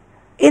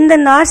 In the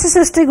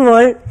narcissistic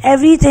world,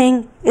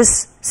 everything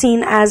is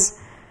seen as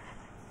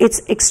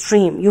it's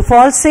extreme. You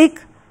fall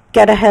sick,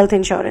 get a health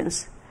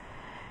insurance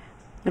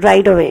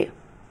right away.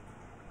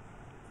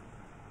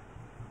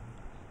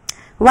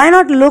 Why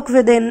not look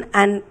within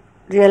and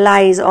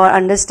realize or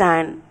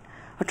understand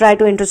or try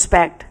to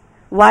introspect?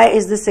 Why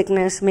is the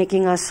sickness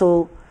making us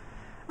so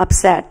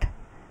upset?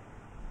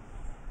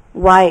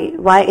 Why?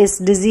 Why is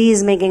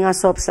disease making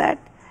us so upset?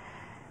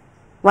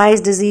 Why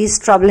is disease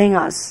troubling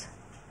us?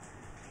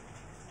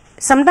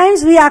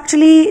 Sometimes we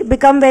actually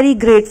become very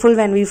grateful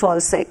when we fall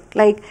sick.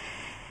 Like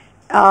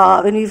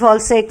when we fall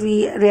sick,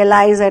 we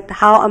realize that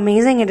how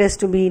amazing it is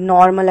to be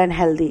normal and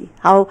healthy.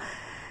 How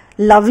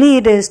lovely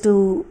it is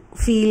to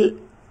feel,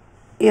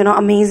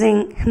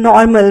 amazing,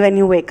 normal when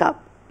you wake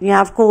up. You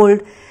have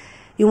cold,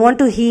 you want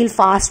to heal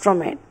fast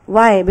from it.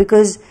 Why?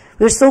 Because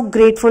we're so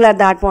grateful at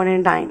that point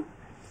in time.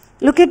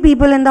 Look at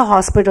people in the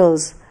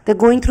hospitals. They're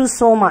going through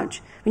so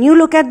much. When you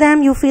look at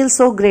them, you feel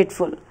so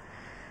grateful.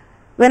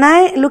 When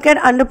I look at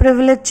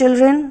underprivileged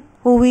children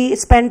who we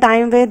spend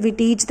time with, we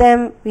teach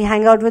them, we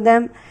hang out with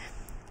them,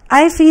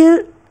 I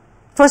feel,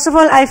 first of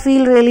all,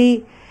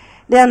 really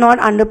they are not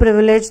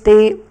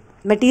underprivileged.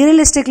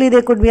 Materialistically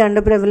they could be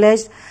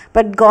underprivileged,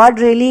 but God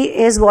really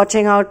is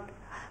watching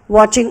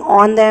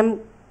on them,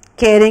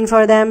 caring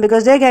for them,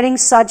 because they're getting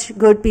such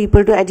good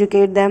people to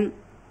educate them.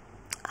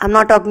 I'm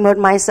not talking about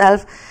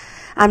myself.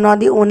 I'm not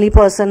the only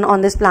person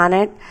on this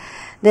planet.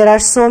 There are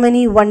so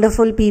many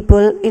wonderful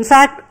people. In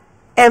fact,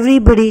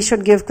 everybody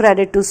should give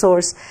credit to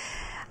Source.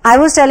 I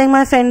was telling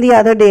my friend the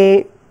other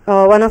day,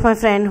 one of my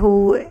friend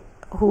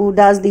who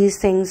does these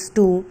things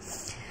too.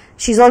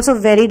 She's also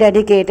very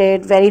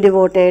dedicated, very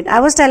devoted. I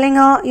was telling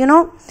her,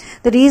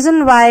 the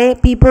reason why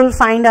people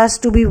find us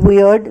to be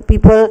weird,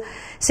 people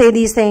say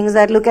these things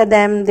that look at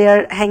them,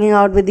 they're hanging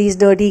out with these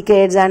dirty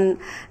kids and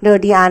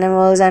dirty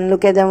animals, and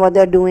look at them what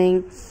they're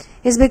doing,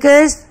 is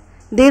because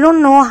they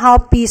don't know how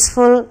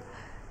peaceful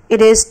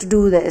it is to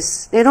do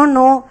this. They don't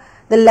know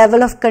the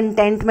level of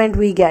contentment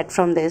we get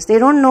from this. They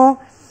don't know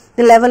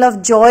the level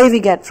of joy we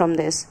get from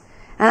this.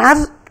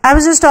 And I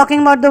was just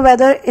talking about the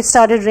weather. It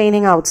started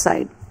raining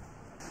outside.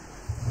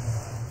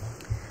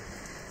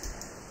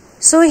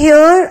 So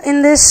here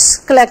in this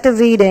collective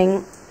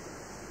reading,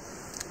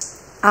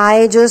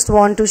 I just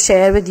want to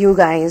share with you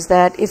guys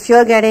that if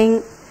you're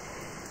getting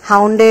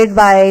hounded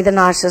by the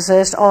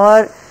narcissist,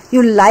 or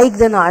you like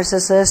the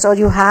narcissist, or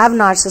you have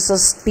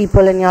narcissist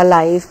people in your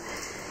life,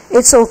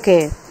 it's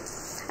okay.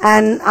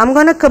 And I'm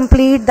going to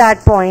complete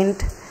that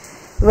point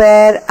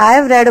where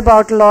I've read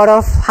about a lot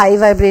of high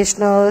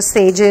vibrational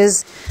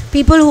sages,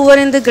 people who were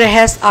in the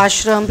Grihast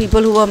ashram,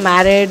 people who were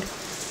married.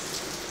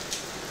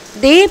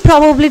 They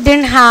probably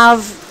didn't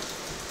have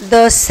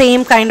the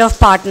same kind of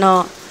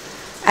partner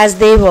as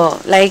they were.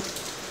 Like,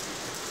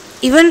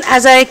 even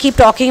as I keep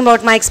talking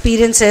about my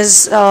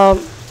experiences,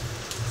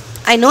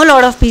 I know a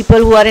lot of people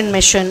who are in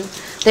mission.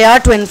 They are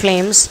twin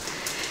flames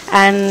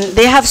and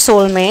they have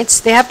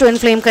soulmates. They have twin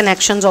flame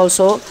connections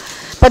also,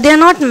 but they are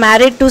not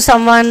married to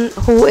someone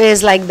who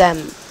is like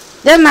them.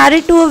 They are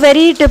married to a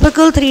very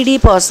typical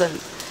 3D person.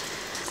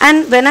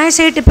 And when I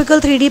say typical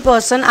 3D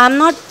person, I'm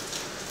not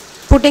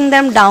putting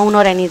them down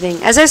or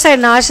anything. As I said,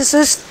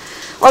 narcissists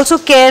also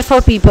care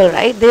for people,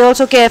 right? They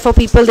also care for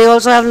people. They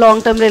also have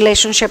long-term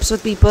relationships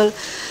with people.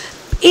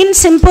 In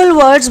simple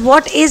words,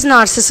 what is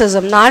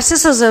narcissism?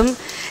 Narcissism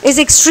is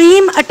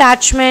extreme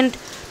attachment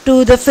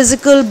to the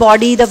physical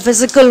body, the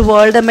physical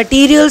world, the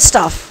material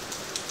stuff.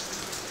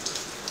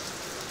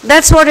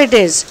 That's what it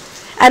is.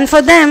 And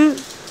for them,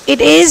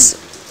 it is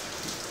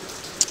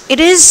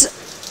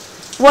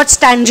what's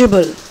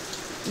tangible.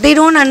 They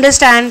don't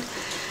understand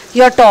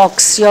your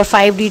talks, your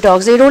 5D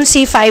talks. They don't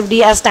see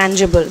 5D as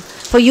tangible.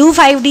 For you,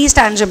 5D is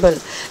tangible.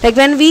 Like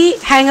when we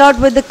hang out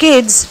with the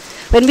kids,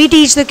 when we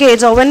teach the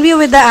kids, or when we are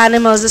with the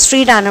animals, the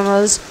street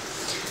animals,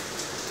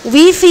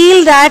 we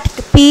feel that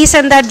peace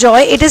and that joy.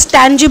 It is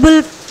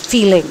tangible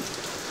feeling.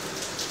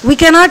 We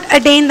cannot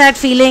attain that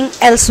feeling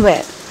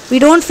elsewhere. We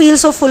don't feel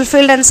so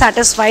fulfilled and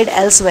satisfied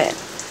elsewhere,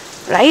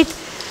 right?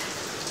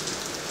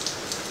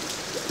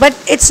 But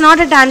it's not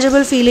a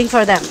tangible feeling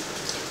for them.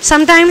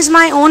 Sometimes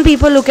my own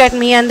people look at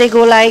me and they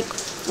go like,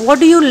 what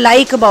do you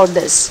like about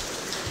this?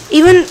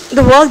 Even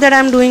the work that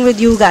I'm doing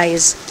with you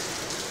guys,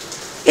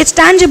 it's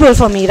tangible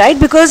for me, right?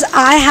 Because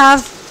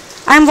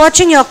I'm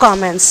watching your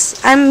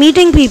comments, I'm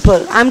meeting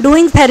people, I'm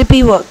doing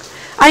therapy work.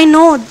 I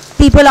know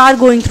people are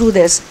going through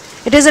this.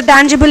 It is a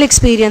tangible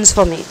experience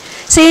for me.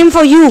 Same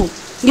for you.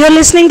 You're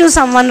listening to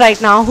someone right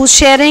now who's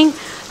sharing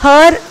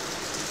her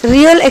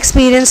real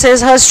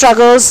experiences, her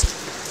struggles.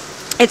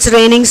 It's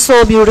raining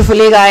so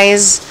beautifully,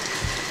 guys.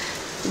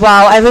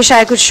 Wow, I wish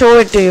I could show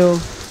it to you.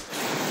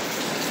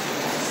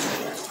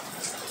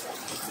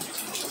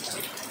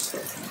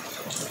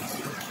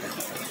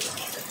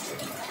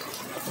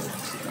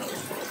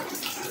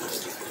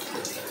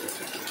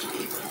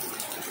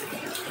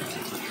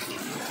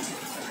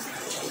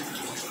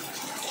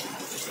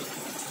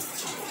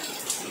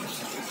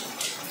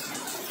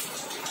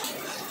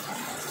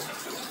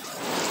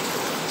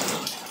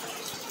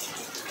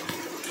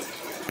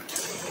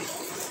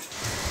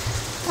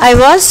 I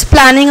was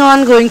planning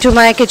on going to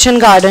my kitchen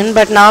garden,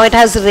 but now it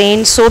has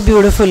rained so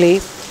beautifully,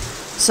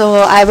 so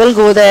I will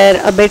go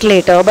there a bit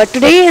later. But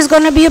today is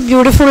going to be a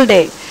beautiful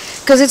day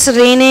because it's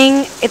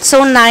raining, it's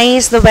so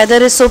nice, the weather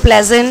is so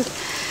pleasant,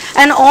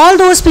 and all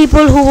those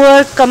people who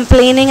were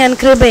complaining and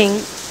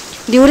cribbing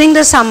during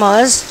the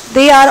summers,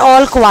 they are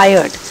all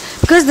quiet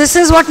Because this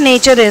is what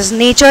nature is.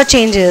 Nature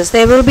changes.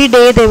 There will be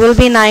day, there will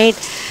be night,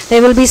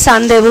 there will be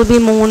sun, there will be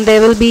moon,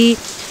 there will be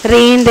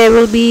rain, there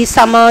will be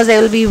summers,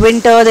 there will be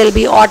winter, there will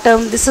be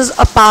autumn. This is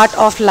a part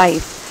of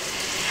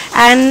life.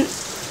 And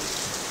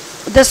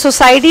the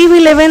society we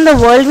live in, the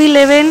world we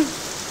live in,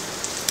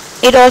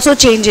 it also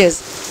changes.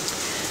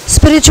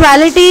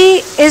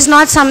 Spirituality is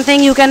not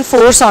something you can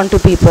force onto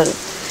people.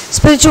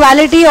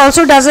 Spirituality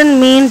also doesn't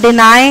mean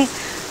deny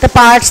the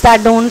parts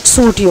that don't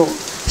suit you.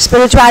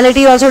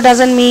 Spirituality also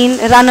doesn't mean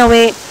run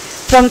away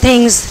from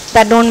things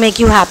that don't make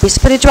you happy.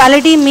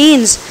 Spirituality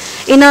means,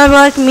 inner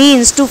work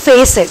means to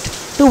face it,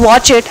 to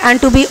watch it, and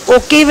to be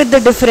okay with the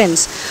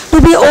difference,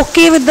 to be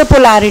okay with the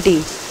polarity.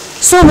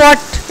 So what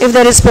if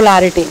there is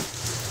polarity?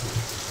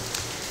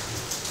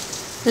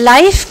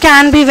 Life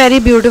can be very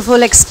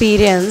beautiful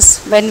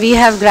experience when we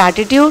have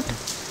gratitude,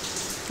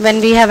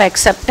 when we have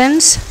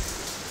acceptance,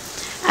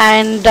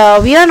 and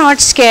we are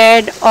not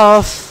scared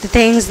of the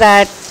things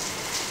that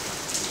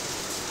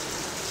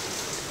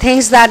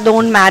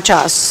don't match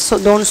us,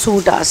 so don't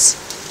suit us.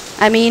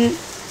 I mean,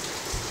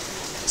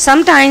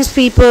 sometimes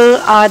people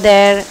are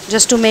there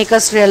just to make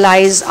us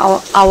realize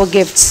our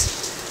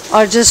gifts,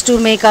 or just to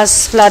make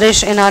us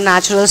flourish in our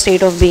natural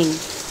state of being.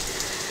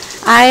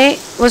 I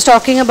was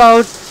talking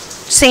about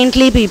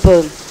saintly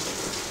people.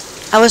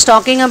 I was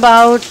talking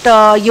about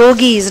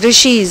yogis,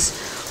 rishis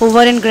who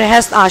were in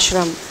Grihast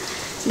ashram.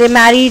 They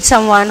married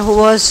someone who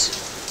was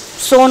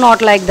so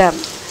not like them,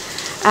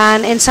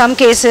 and in some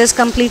cases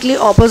completely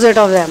opposite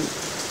of them.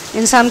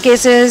 In some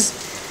cases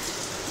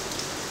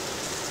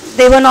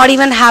they were not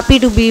even happy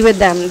to be with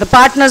them. The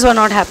partners were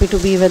not happy to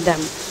be with them,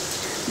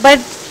 but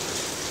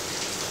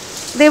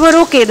they were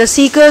okay. The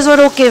seekers were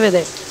okay with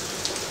it.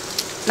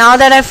 Now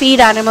that I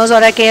feed animals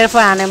or I care for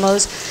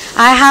animals,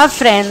 I have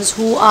friends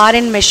who are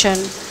in mission.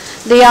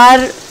 They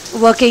are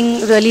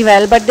working really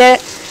well, but their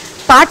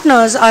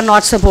partners are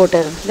not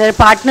supportive. Their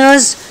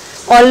partners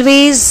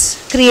always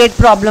create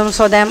problems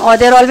for them, or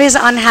they're always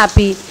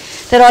unhappy.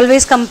 They're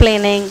always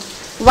complaining.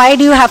 Why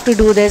do you have to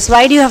do this?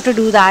 Why do you have to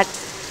do that?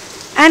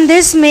 And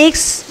this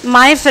makes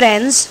my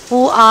friends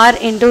who are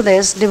into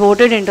this,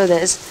 devoted into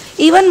this,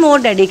 even more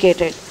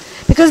dedicated.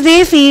 Because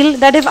they feel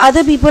that if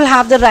other people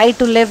have the right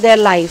to live their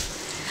life,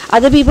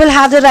 other people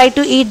have the right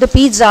to eat the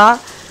pizza,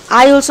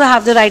 I also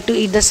have the right to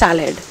eat the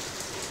salad.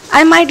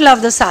 I might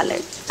love the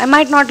salad. I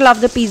might not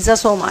love the pizza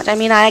so much. I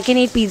mean, I can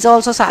eat pizza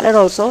also, salad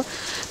also.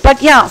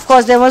 But yeah, of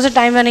course, there was a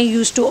time when I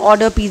used to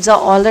order pizza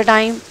all the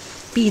time.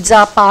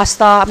 Pizza,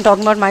 pasta, I'm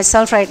talking about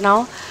myself right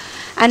now.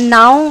 And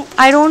now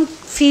I don't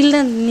feel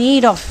the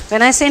need of,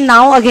 when I say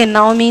now again,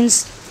 now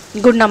means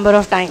good number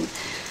of time.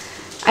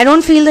 I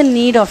don't feel the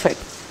need of it.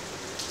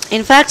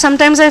 In fact,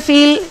 sometimes I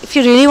feel if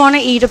you really want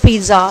to eat a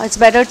pizza, it's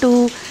better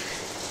to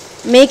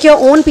make your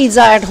own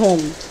pizza at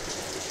home.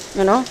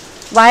 You know,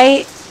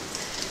 why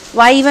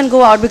even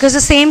go out? Because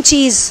the same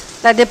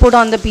cheese that they put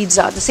on the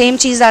pizza, the same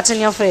cheese that's in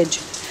your fridge,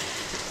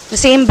 the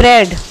same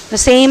bread, the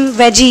same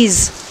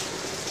veggies,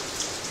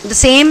 the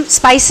same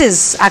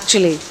spices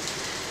actually.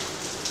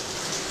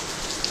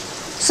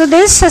 So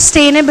this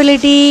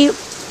sustainability,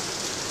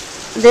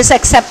 this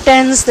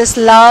acceptance, this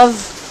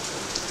love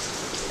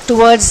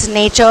towards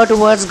nature,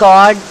 towards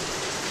God,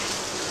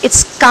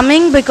 it's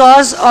coming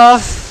because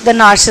of the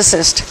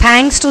narcissist.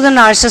 Thanks to the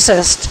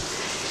narcissist.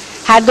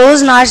 Had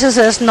those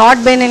narcissists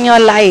not been in your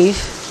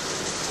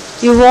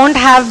life, you won't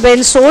have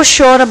been so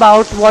sure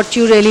about what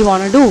you really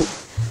want to do.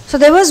 So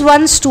there was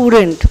one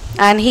student,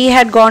 and he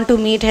had gone to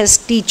meet his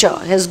teacher,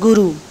 his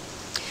guru.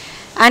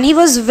 And he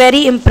was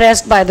very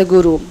impressed by the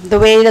guru, the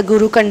way the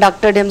guru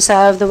conducted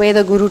himself, the way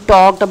the guru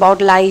talked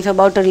about life,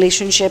 about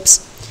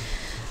relationships,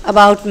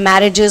 about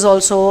marriages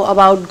also,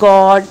 about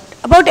God,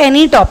 about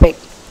any topic.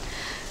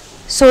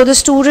 So the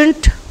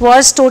student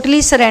was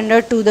totally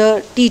surrendered to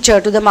the teacher,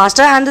 to the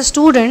master, and the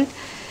student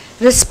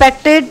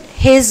respected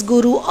his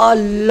guru a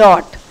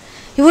lot.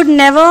 He would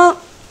never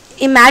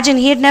imagine,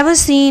 he had never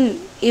seen,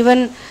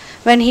 even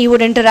when he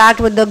would interact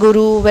with the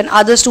guru, when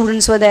other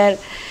students were there,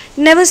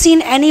 never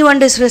seen anyone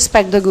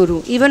disrespect the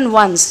guru, even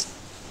once.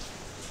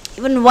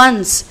 Even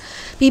once.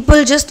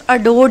 People just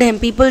adored him,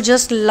 people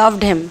just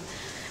loved him.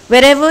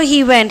 Wherever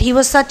he went, he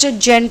was such a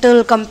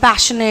gentle,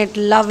 compassionate,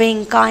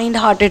 loving,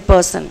 kind-hearted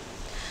person.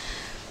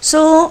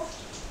 So,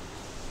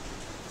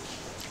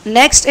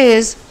 next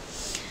is,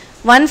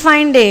 one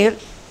fine day,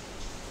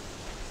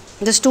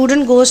 the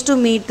student goes to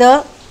meet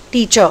the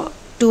teacher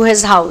to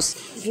his house.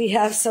 We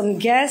have some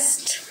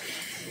guests.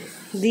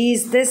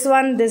 This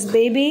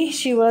baby,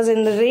 she was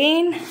in the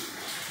rain.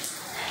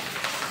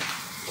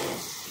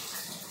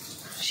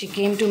 She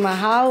came to my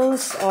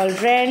house, all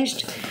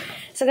drenched.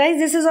 So guys,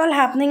 this is all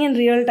happening in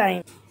real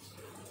time.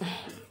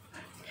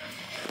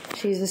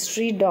 She's a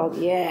street dog.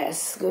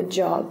 Yes, good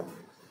job.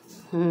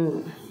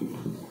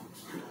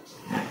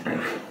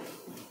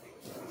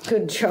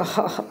 Good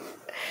job.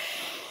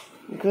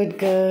 Good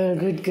girl,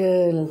 good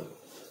girl.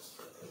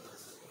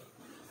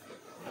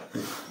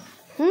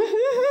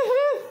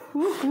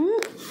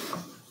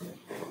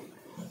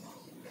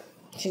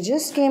 She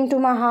just came to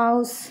my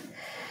house.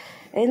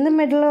 in the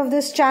middle of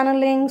this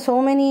channeling,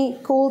 so many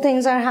cool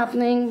things are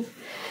happening.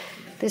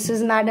 This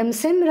is Madam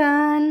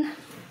Simran.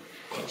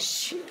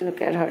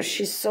 Look at her,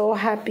 she's so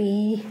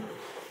happy.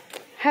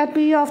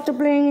 Happy after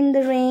playing in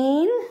the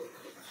rain.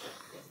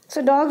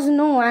 So dogs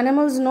know,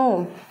 animals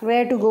know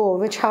where to go,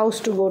 which house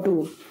to go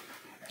to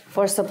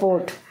for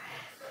support.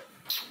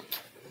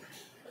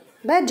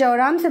 बैठ जाओ,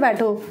 आराम से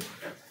बैठो.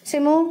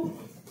 Simu?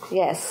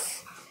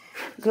 Yes.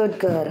 Good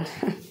girl.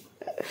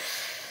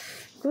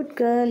 Good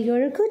girl.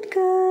 You're a good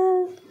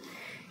girl.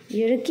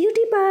 You're a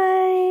cutie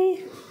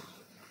pie.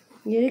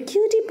 You're a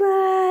cutie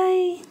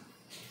pie.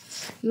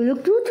 You're a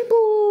cutie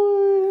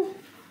boy.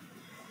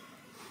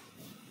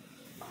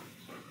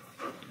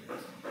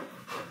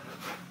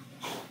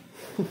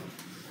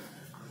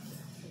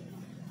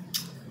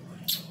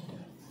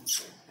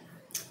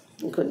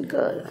 Good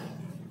girl.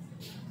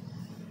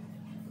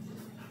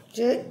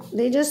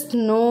 They just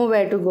know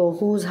where to go,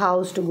 whose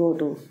house to go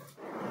to.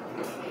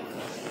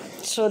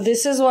 So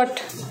this is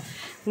what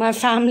my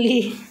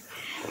family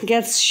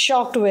gets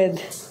shocked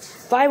with.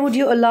 Why would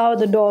you allow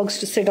the dogs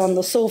to sit on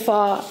the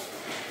sofa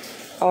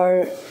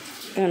or,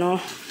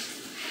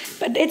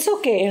 but it's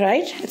okay,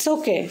 right? It's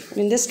okay. I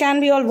mean, this can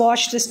be all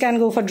washed, this can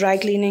go for dry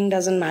cleaning,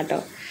 doesn't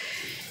matter.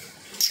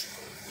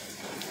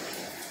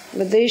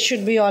 But they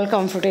should be all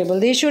comfortable.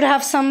 They should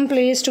have some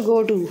place to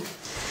go to.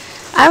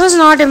 I was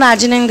not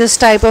imagining this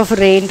type of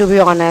rain, to be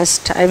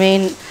honest. I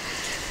mean,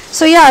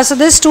 so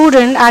this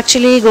student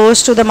actually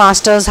goes to the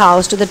master's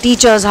house, to the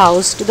teacher's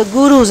house, to the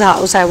guru's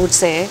house, I would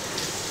say.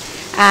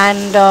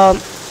 And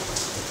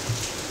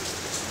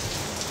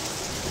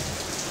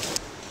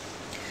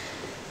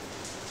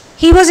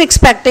he was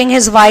expecting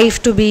his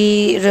wife to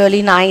be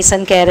really nice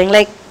and caring.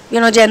 Like,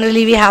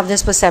 generally we have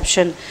this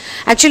perception.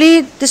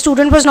 Actually, the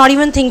student was not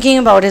even thinking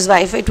about his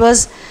wife.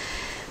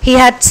 He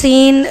had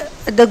seen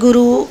the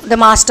guru, the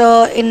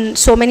master, in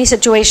so many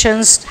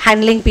situations,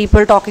 handling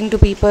people, talking to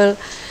people.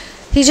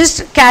 He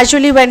just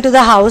casually went to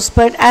the house,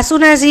 but as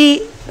soon as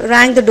he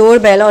rang the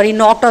doorbell or he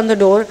knocked on the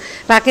door,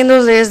 back in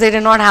those days they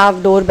did not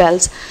have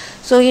doorbells.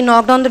 So he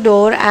knocked on the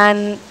door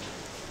and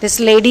this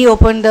lady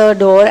opened the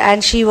door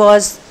and she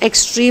was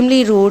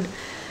extremely rude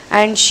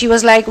and she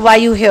was like, "Why are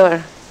you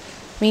here?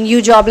 I mean,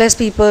 you jobless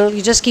people,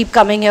 you just keep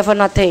coming here for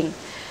nothing."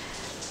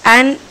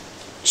 And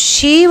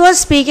she was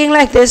speaking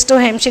like this to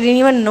him. She didn't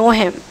even know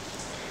him,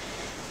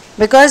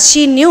 because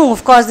she knew,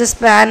 of course, this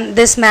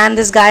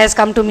guy has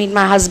come to meet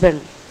my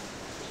husband.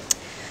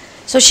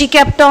 So she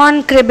kept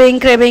on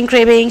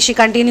cribbing. She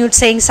continued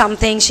saying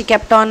something. She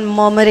kept on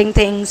murmuring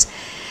things.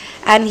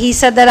 And he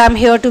said that, "I'm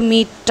here to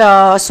meet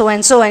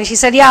so-and-so." And she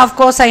said, "Yeah, of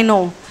course I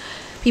know.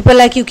 People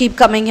like you keep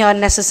coming here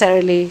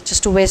unnecessarily,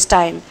 just to waste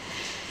time."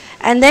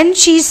 And then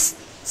she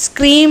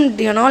screamed,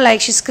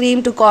 she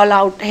screamed to call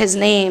out his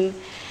name.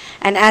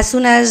 And as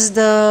soon as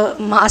the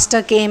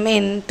master came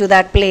in to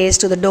that place,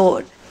 to the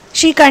door,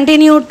 she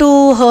continued to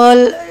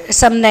hurl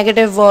some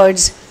negative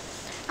words.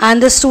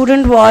 And the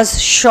student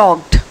was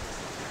shocked.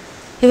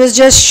 He was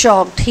just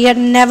shocked. He had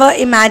never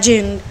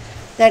imagined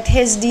that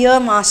his dear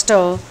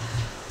master,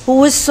 who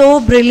is so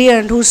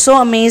brilliant, who's so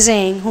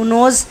amazing, who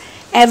knows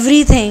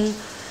everything,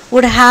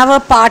 would have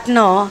a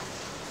partner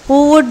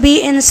who would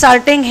be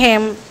insulting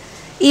him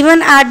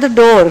even at the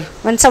door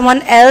when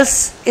someone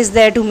else is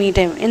there to meet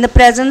him. In the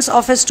presence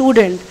of a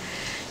student,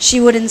 she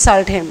would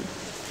insult him.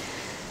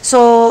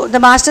 So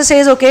the master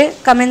says, "Okay,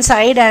 come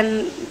inside,"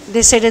 and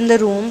they sit in the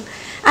room.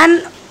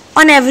 And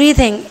on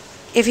everything,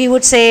 if he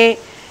would say,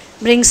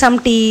 "Bring some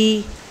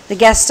tea, the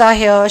guests are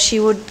here," she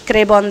would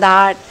crib on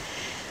that.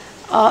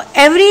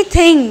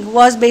 Everything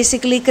was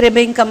basically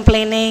cribbing,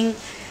 complaining,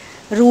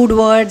 rude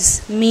words,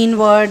 mean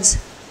words.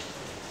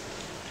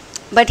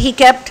 But he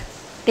kept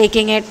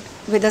taking it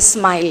with a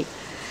smile.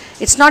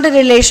 It's not a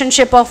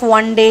relationship of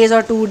 1 day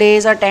or 2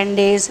 days or 10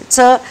 days. It's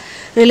a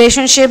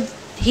relationship.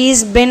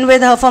 He's been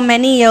with her for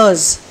many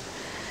years.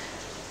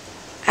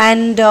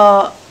 And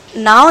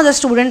now the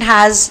student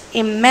has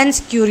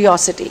immense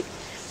curiosity.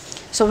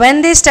 So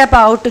when they step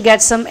out to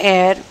get some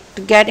air,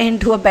 to get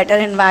into a better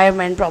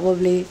environment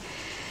probably,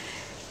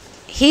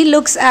 he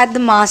looks at the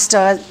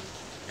master,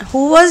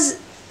 who was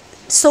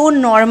so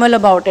normal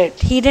about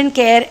it. He didn't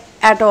care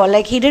at all.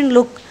 Like, he didn't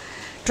look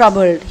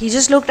troubled. He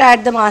just looked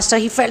at the master.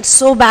 He felt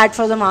so bad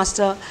for the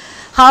master.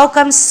 How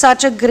come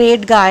such a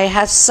great guy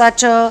has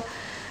such a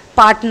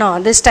partner,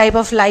 this type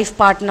of life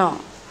partner?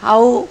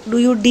 How do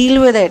you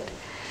deal with it?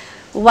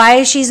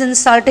 Why she's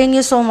insulting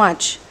you so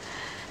much?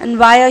 And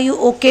why are you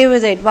okay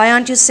with it? Why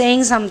aren't you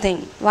saying something?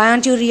 Why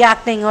aren't you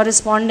reacting or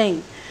responding?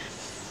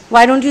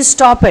 Why don't you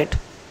stop it?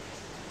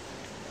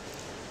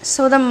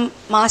 So the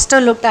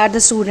master looked at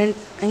the student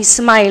and he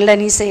smiled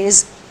and he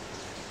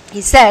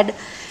said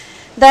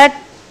that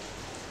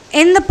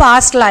in the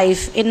past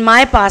life, in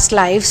my past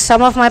lives,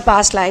 some of my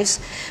past lives,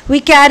 we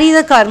carry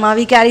the karma,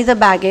 we carry the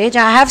baggage.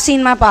 I have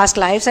seen my past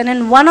lives, and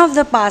in one of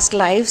the past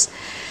lives,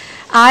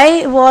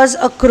 I was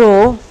a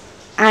crow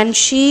and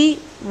she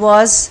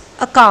was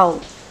a cow.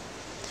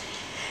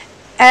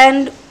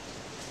 And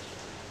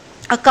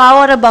a cow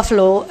or a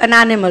buffalo, an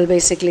animal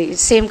basically,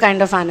 same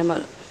kind of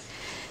animal.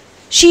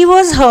 She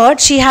was hurt,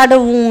 she had a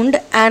wound,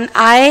 and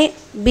I,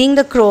 being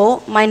the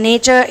crow, my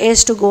nature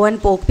is to go and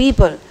poke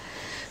people.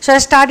 So I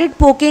started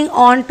poking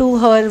on to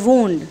her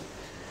wound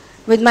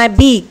with my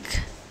beak.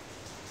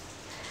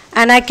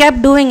 And I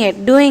kept doing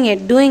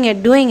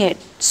it.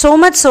 So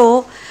much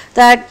so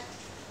that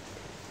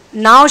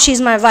now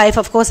she's my wife.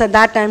 Of course, at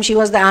that time she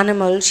was the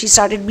animal. She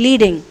started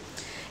bleeding.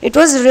 It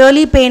was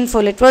really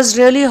painful. It was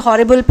really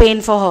horrible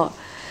pain for her.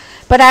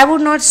 But I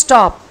would not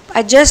stop.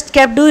 I just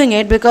kept doing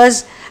it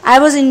because I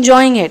was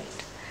enjoying it.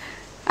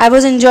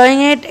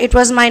 It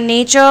was my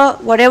nature.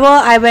 Whatever,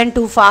 I went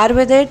too far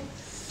with it.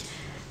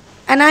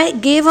 And I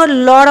gave her a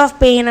lot of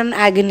pain and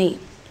agony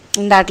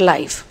in that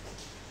life.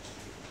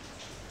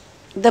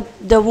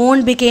 The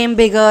wound became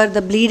bigger,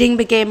 the bleeding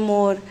became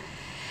more.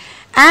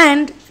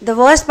 And the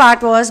worst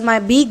part was my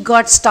beak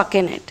got stuck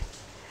in it.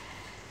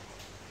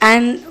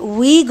 And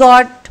we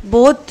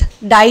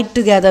both died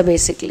together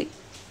basically.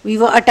 We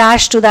were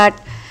attached to that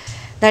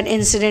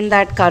incident,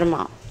 that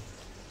karma.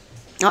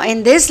 Now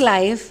in this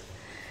life,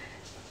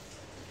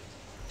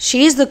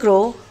 she is the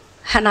crow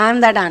and I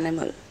am that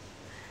animal.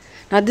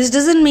 Now this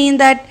doesn't mean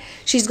that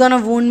she's going to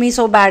wound me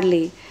so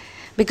badly,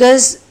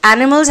 because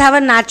animals have a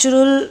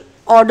natural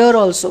order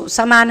also.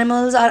 Some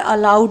animals are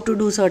allowed to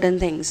do certain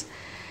things.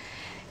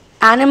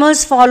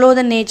 Animals follow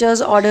the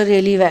nature's order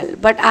really well.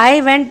 But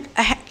I went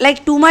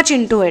like too much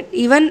into it.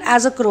 Even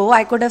as a crow,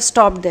 I could have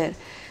stopped there.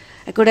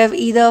 I could have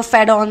either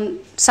fed on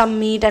some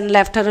meat and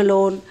left her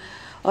alone,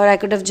 or I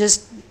could have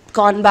just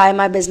gone by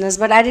my business,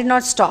 but I did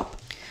not stop.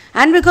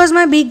 And because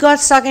my beak got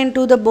stuck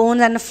into the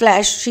bones and the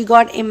flesh, she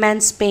got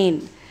immense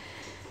pain.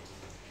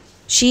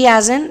 She,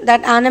 as in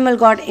that animal,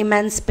 got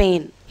immense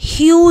pain.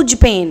 Huge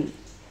pain.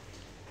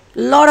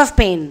 Lot of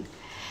pain.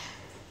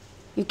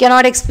 You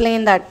cannot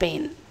explain that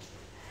pain.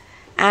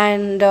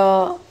 And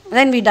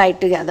then we died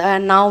together,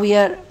 and now we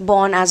are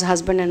born as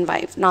husband and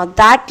wife. Now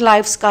that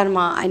life's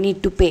karma I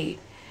need to pay.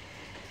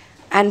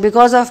 And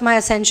because of my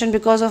ascension,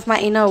 because of my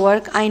inner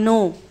work, I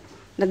know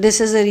that this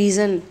is the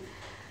reason.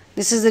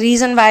 This is the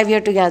reason why we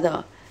are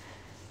together.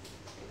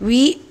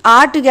 We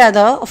are together.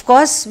 Of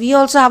course, we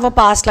also have a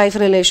past life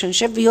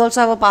relationship. We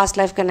also have a past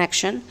life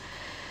connection.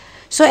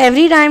 So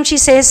every time she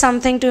says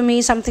something to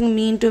me, something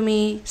mean to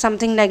me,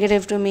 something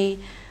negative to me,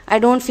 I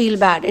don't feel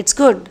bad. It's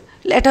good.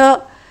 Let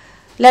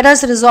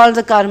us resolve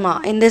the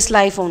karma in this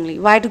life only.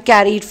 Why to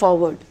carry it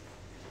forward?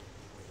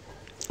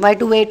 Why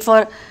to wait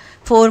for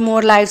 4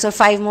 more lives or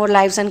 5 more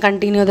lives and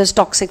continue this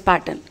toxic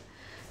pattern?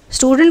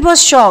 Student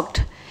was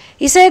shocked.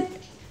 He said,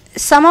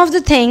 some of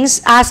the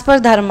things as per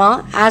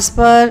dharma, as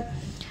per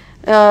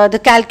the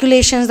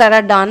calculations that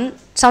are done,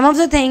 some of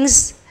the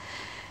things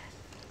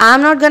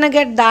I'm not going to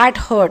get that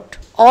hurt.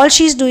 All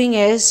she's doing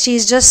is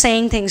she's just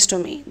saying things to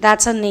me.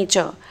 That's her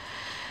nature.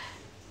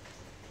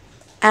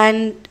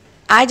 And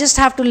I just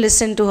have to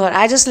listen to her.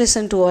 I just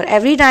listen to her.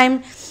 Every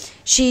time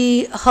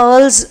she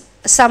hurls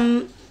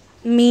some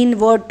mean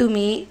word to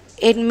me,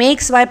 it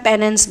makes my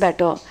penance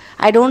better.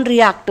 I don't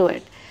react to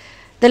it.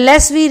 The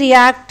less we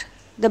react,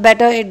 the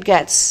better it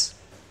gets.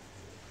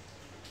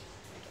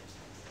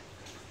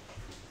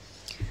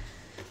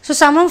 So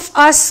some of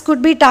us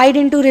could be tied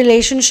into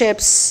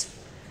relationships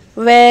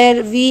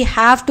where we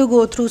have to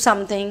go through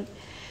something.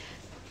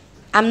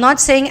 I'm not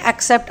saying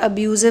accept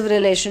abusive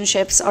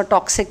relationships or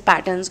toxic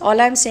patterns.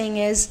 All I'm saying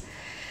is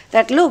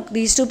that look,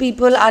 these two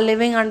people are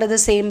living under the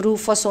same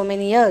roof for so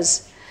many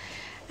years.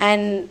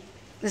 And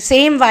the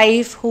same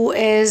wife who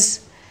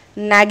is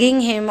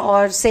nagging him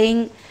or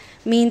saying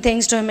mean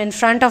things to him in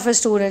front of his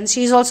students,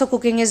 she's also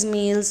cooking his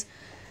meals.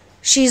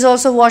 She's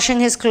also washing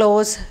his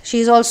clothes.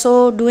 She's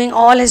also doing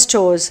all his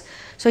chores.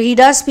 So he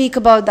does speak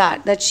about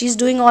that she's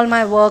doing all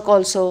my work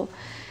also.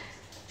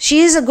 She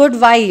is a good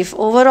wife.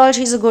 Overall,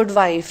 she's a good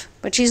wife.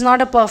 But she's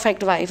not a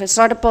perfect wife. It's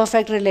not a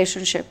perfect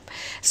relationship.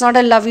 It's not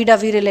a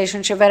lovey-dovey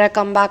relationship where I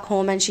come back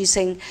home and she's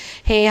saying,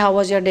 hey, how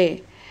was your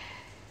day?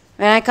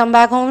 When I come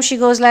back home, she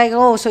goes like,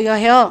 oh, so you're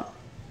here.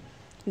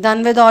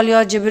 Done with all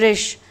your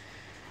gibberish.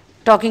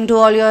 Talking to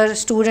all your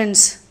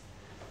students.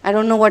 I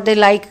don't know what they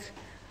like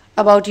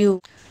about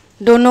you.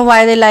 Don't know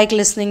why they like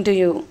listening to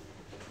you.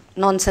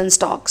 Nonsense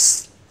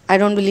talks. I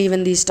don't believe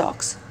in these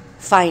talks.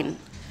 Fine.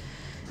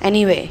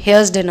 Anyway,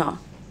 here's dinner.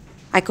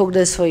 I cooked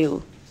this for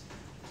you.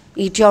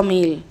 Eat your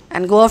meal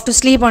and go off to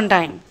sleep on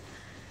time.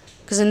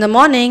 Because in the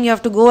morning, you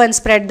have to go and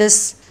spread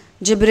this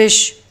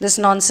gibberish, this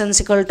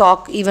nonsensical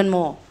talk even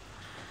more.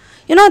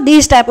 You know,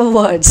 these type of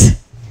words.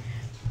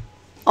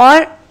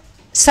 Or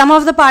some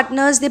of the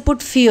partners, they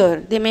put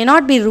fear. They may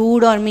not be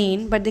rude or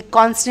mean, but they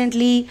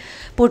constantly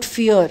put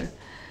fear.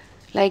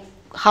 Like,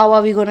 how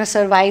are we going to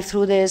survive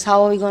through this?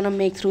 How are we going to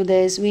make through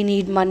this? We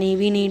need money,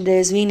 we need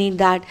this, we need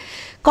that.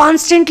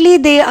 Constantly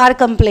they are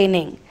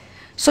complaining.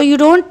 So you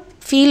don't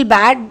feel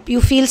bad,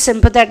 you feel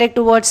sympathetic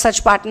towards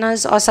such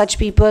partners or such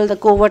people, the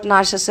covert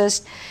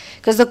narcissist.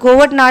 Because the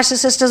covert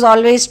narcissist is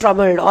always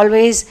troubled,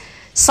 always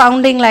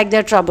sounding like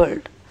they're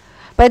troubled.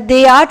 But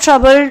they are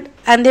troubled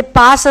and they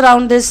pass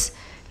around this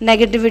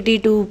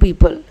negativity to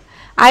people.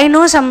 I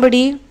know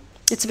somebody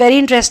It's very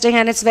interesting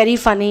and it's very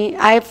funny.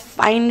 I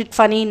find it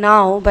funny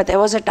now, but there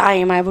was a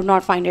time I would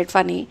not find it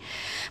funny.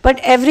 But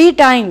every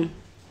time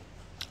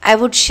I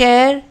would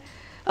share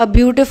a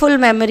beautiful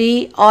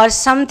memory or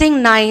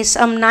something nice,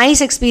 a nice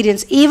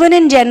experience, even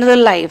in general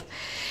life.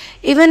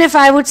 Even if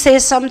I would say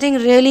something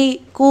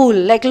really cool,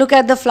 like look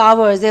at the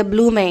flowers, they're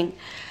blooming.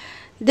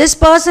 This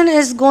person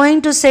is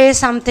going to say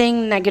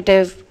something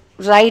negative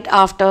right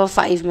after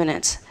 5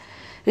 minutes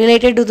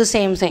related to the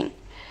same thing.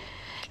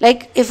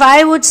 Like if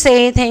I would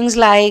say things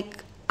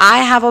like, I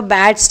have a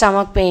bad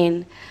stomach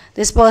pain,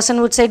 this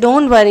person would say,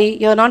 don't worry,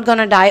 you're not going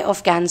to die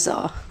of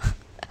cancer.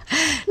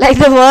 Like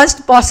the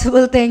worst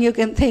possible thing you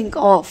can think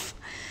of,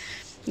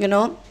 you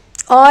know.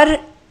 Or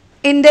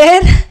in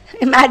their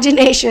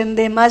imagination,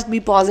 they must be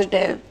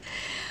positive.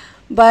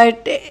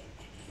 But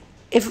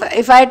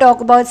if I talk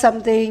about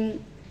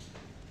something,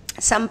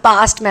 some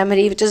past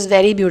memory which is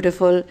very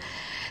beautiful,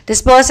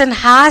 this person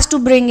has to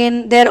bring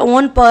in their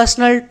own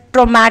personal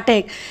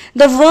traumatic,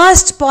 the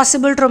worst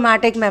possible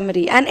traumatic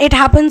memory. And it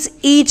happens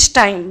each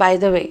time, by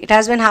the way. It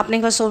has been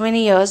happening for so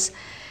many years.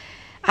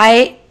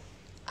 I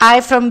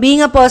from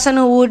being a person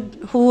who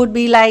would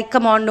be like,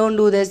 come on, don't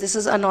do this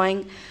is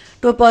annoying,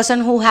 to a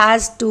person who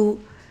has to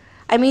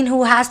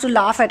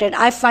laugh at it.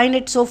 I find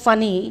it so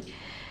funny.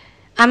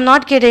 I'm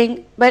not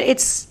kidding, but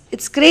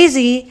it's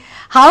crazy.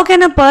 How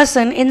can a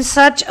person in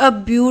such a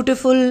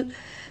beautiful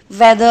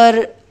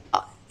weather,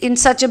 in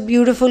such a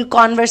beautiful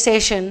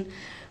conversation,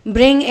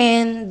 bring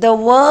in the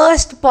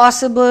worst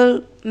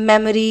possible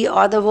memory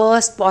or the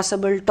worst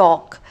possible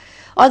talk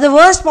or the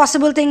worst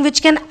possible thing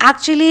which can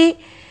actually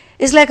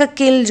is like a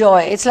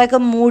killjoy. It's like a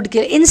mood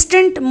killer,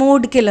 instant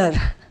mood killer.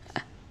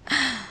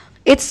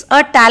 It's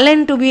a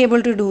talent to be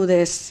able to do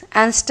this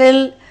and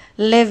still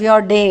live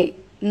your day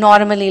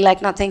normally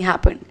like nothing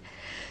happened.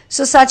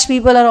 So such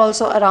people are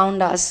also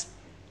around us.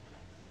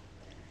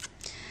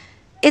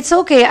 It's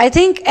okay. I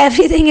think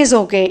everything is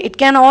okay. It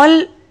can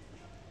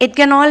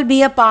all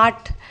be a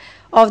part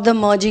of the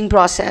merging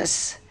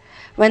process.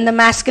 When the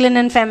masculine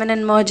and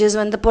feminine merges,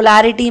 when the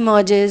polarity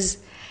merges,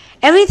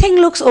 everything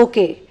looks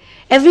okay.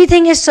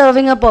 Everything is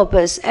serving a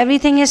purpose.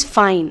 Everything is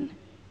fine.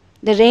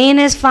 The rain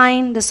is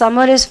fine, the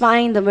summer is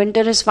fine, the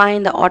winter is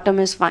fine, the autumn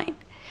is fine.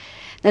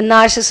 The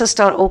narcissists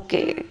are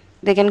okay.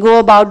 They can go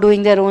about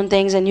doing their own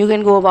things and you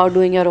can go about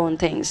doing your own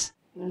things.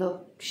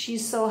 Look,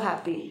 she's so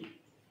happy.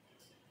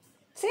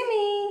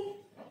 Simi!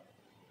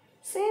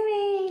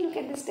 Simi! Look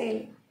at this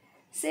tail.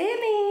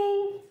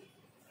 Simi!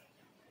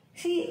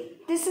 See,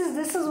 this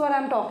is what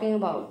I'm talking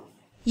about.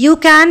 You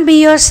can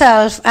be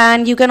yourself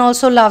and you can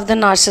also love the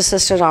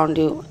narcissist around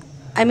you.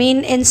 I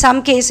mean, in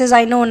some cases,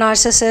 I know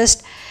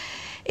narcissist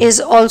is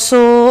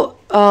also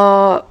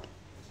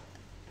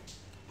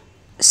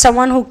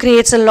someone who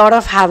creates a lot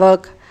of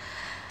havoc,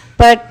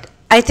 but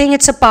I think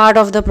it's a part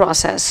of the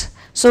process.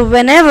 So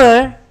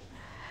whenever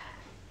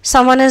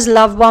someone is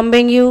love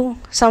bombing you,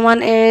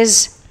 someone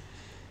is,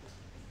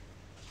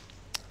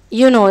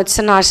 it's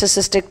a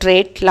narcissistic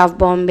trait, love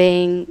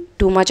bombing,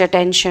 too much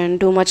attention,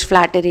 too much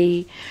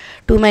flattery,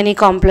 too many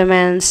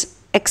compliments,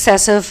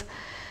 excessive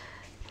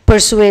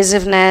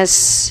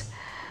persuasiveness,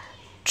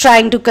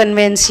 trying to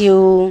convince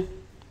you.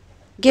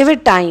 Give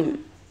it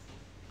time.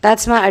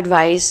 That's my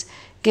advice.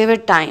 Give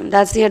it time.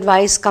 That's the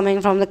advice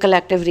coming from the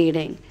collective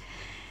reading.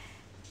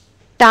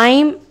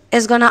 Time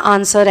is going to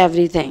answer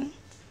everything.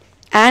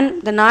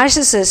 And the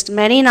narcissist,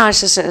 many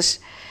narcissists,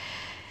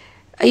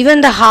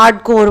 even the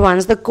hardcore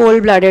ones, the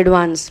cold-blooded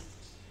ones,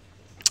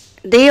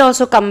 they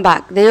also come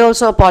back. They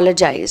also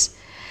apologize.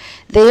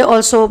 They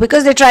also,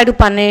 because they try to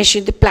punish,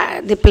 they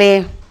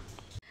play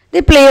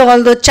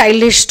all the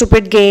childish,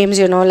 stupid games,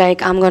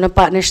 like I'm going to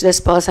punish this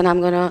person, I'm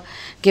going to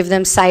give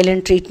them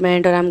silent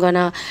treatment, or I'm going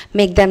to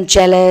make them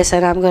jealous,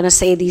 and I'm going to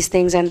say these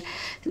things and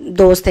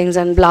those things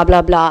and blah,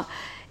 blah, blah.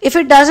 If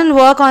it doesn't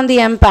work on the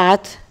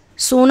empath,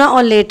 sooner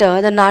or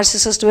later, the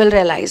narcissist will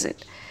realize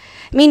it.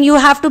 I mean, you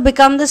have to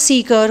become the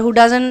seeker who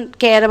doesn't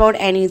care about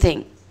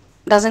anything,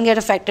 doesn't get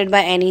affected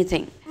by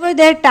anything. Where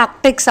their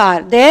tactics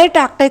are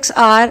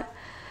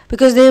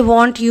because they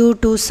want you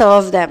to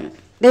serve them.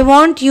 They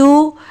want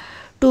you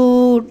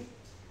to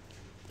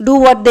do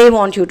what they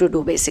want you to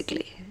do,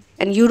 basically.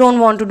 And you don't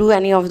want to do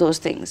any of those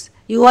things.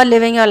 You are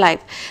living your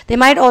life. They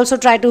might also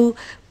try to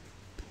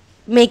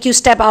make you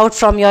step out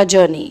from your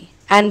journey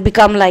and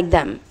become like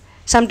them.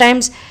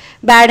 Sometimes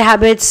bad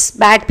habits,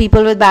 bad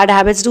people with bad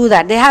habits do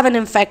that. They have an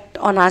effect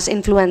on us,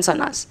 influence on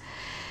us.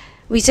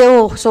 We say,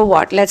 oh, so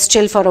what? Let's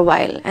chill for a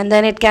while. And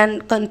then it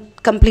can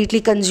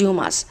completely consume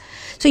us.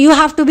 So you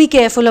have to be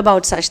careful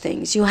about such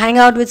things. You hang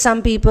out with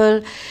some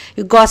people,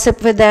 you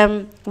gossip with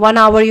them, 1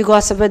 hour you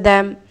gossip with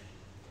them.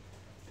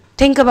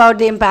 Think about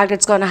the impact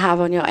it's going to have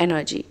on your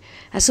energy.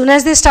 As soon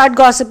as they start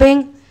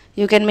gossiping,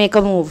 you can make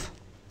a move.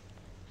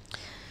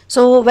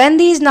 So when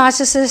these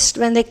narcissists,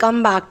 when they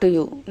come back to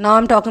you, now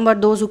I'm talking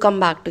about those who come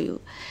back to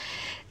you,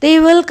 they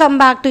will come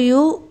back to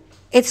you.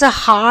 It's a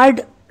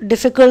hard,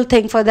 difficult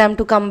thing for them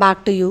to come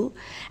back to you,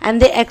 and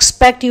they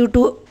expect you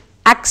to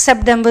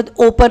accept them with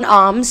open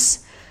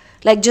arms,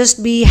 like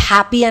just be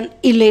happy and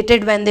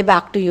elated when they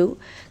back to you.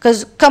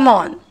 Because come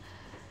on,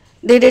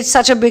 they did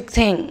such a big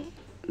thing.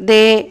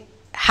 They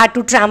had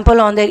to trample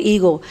on their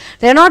ego.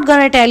 They're not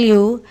going to tell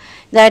you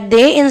that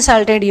they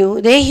insulted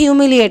you, they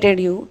humiliated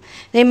you,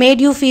 they made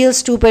you feel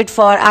stupid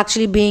for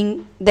actually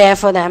being there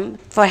for them,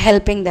 for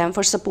helping them,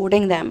 for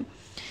supporting them,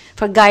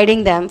 for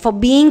guiding them, for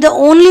being the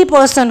only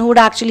person who would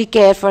actually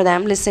care for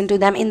them, listen to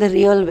them in the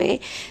real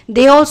way.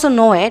 They also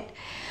know it,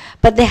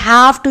 but they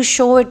have to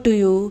show it to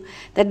you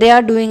that they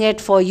are doing it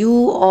for you,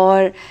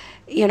 or,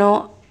 you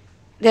know,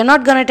 they're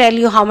not going to tell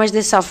you how much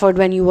they suffered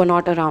when you were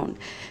not around.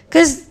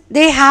 Because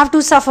they have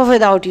to suffer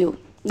without you.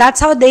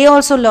 That's how they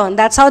also learn.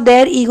 That's how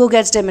their ego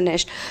gets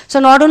diminished. So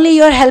not only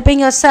you're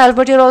helping yourself,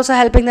 but you're also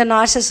helping the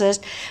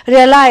narcissist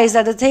realize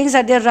that the things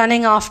that they're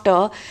running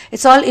after,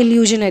 it's all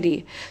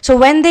illusionary. So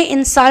when they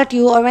insult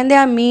you, or when they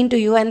are mean to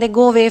you and they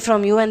go away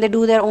from you and they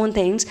do their own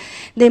things,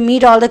 they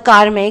meet all the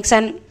karmics,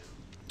 and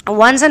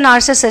once a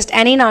narcissist,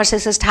 any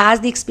narcissist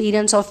has the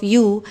experience of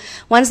you,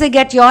 once they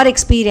get your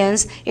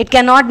experience, it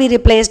cannot be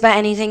replaced by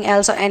anything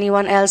else or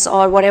anyone else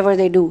or whatever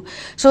they do.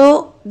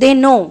 So they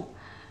know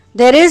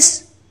there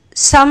is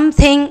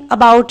something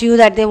about you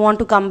that they want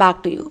to come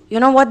back to you. You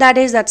know what that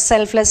is? That's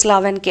selfless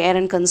love and care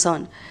and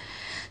concern.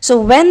 So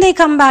when they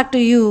come back to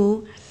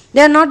you,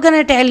 they're not going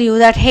to tell you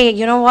that, hey,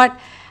 you know what,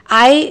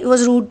 I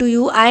was rude to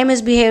you, I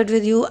misbehaved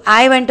with you,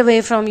 I went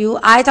away from you,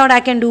 I thought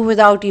I can do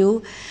without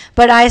you,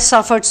 but I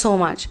suffered so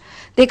much.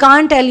 They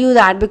can't tell you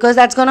that, because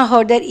that's going to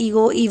hurt their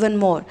ego even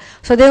more.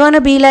 So they're going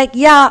to be like,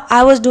 yeah,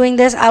 I was doing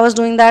this, I was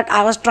doing that,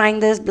 I was trying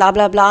this, blah,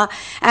 blah, blah,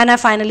 and I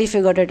finally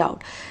figured it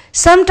out.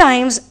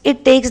 Sometimes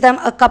it takes them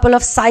a couple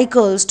of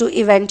cycles to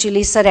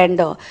eventually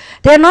surrender.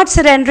 They're not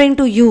surrendering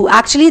to you.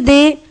 Actually,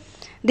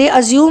 they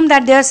assume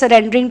that they are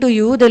surrendering to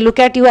you. They look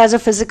at you as a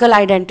physical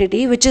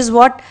identity, which is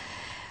what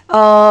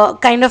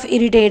kind of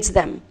irritates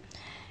them.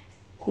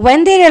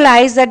 When they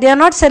realize that they are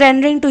not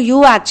surrendering to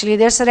you, actually,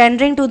 they are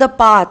surrendering to the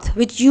path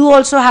which you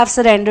also have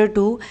surrendered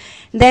to,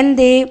 then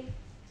they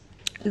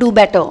do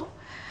better.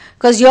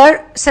 Because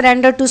you're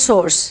surrendered to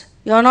source.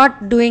 You're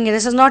not doing it.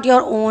 This is not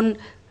your own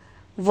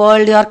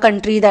world, your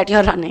country that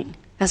you're running.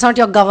 That's not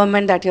your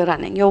government that you're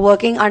running. You're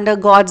working under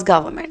God's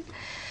government.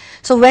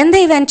 So when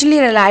they eventually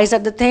realize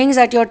that the things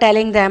that you're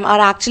telling them are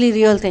actually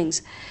real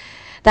things,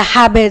 the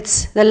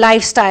habits, the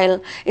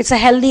lifestyle, it's a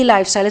healthy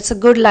lifestyle, it's a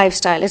good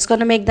lifestyle, it's going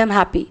to make them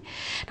happy.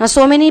 Now,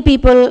 so many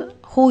people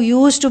who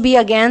used to be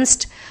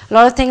against a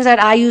lot of things that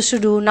I used to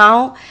do,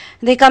 now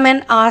they come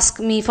and ask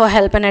me for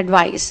help and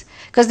advice,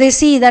 because they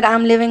see that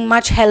I'm living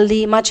much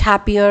healthy, much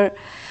happier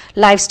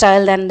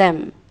lifestyle than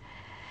them.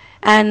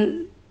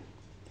 And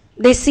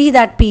they see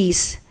that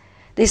peace,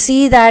 they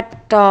see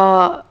that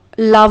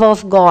love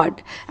of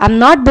God. I'm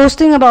not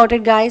boasting about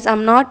it, guys.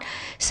 I'm not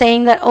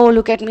saying that, oh,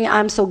 look at me,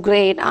 I'm so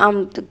great,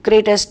 I'm the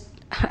greatest,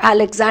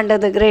 Alexander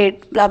the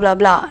Great, blah, blah,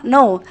 blah.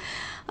 No,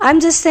 I'm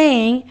just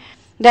saying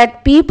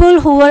that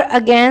people who are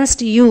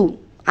against you,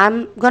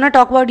 I'm going to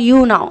talk about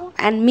you now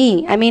and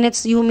me. I mean,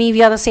 it's you, me,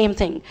 we are the same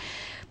thing.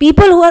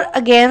 People who are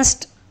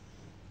against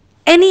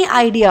any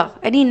idea,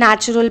 any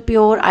natural,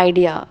 pure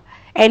idea,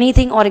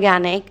 anything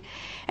organic,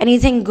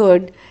 anything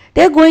good,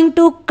 they're going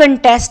to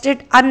contest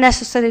it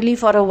unnecessarily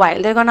for a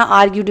while. They're going to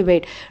argue,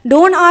 debate.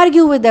 Don't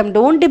argue with them.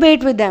 Don't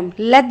debate with them.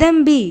 Let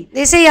them be.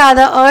 They say, yeah,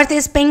 the earth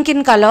is pink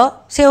in color.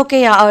 Say,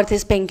 okay, yeah, earth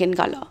is pink in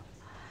color.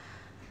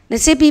 They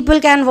say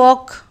people can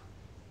walk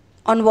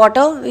on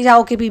water. Yeah,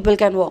 okay, people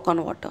can walk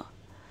on water.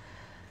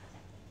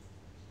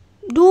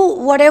 Do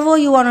whatever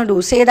you want to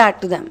do. Say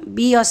that to them.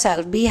 Be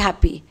yourself. Be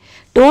happy.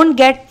 Don't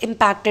get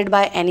impacted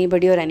by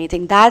anybody or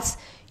anything. That's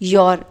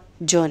your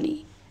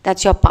journey.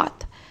 That's your path.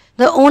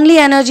 The only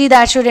energy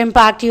that should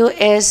impact you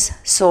is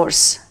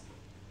source.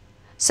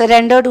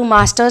 Surrender to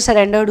master,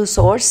 surrender to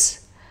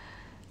source.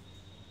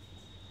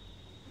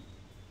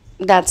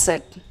 That's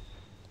it.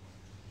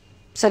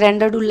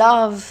 Surrender to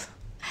love.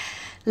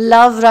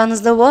 Love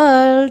runs the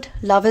world.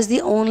 Love is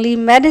the only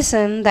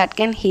medicine that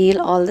can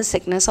heal all the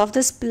sickness of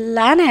this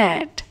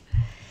planet.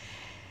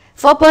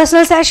 For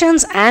personal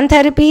sessions and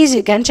therapies,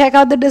 you can check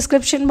out the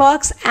description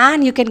box,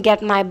 and you can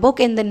get my book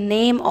In the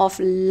Name of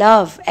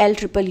Love,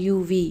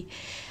 LUUV.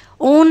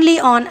 Only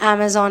on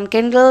Amazon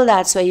Kindle.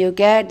 That's where you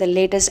get the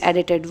latest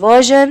edited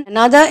version.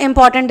 Another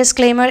important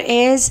disclaimer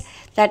is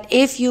that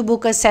if you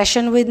book a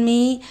session with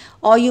me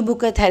or you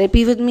book a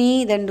therapy with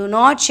me, then do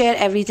not share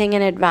everything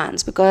in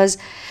advance, because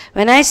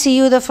when I see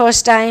you the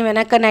first time, when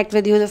I connect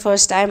with you the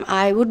first time,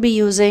 I would be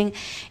using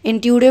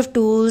intuitive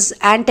tools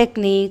and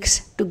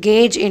techniques to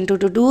gauge into,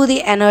 to do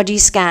the energy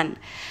scan,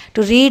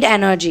 to read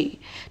energy.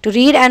 To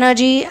read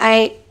energy,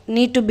 I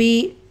need to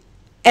be,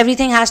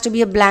 everything has to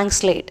be a blank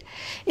slate.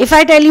 If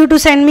I tell you to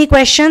send me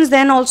questions,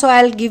 then also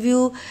I'll give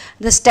you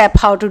the step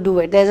how to do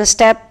it. There's a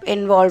step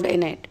involved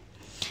in it.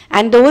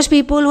 And those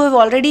people who have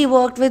already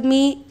worked with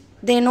me,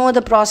 they know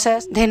the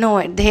process, they know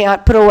it, they are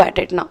pro at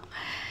it now.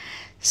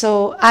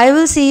 So I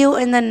will see you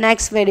in the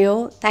next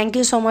video. Thank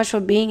you so much for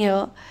being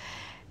here.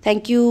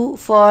 Thank you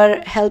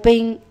for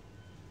helping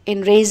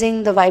in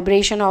raising the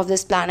vibration of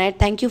this planet.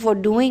 Thank you for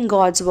doing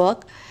God's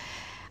work.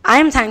 I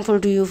am thankful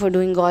to you for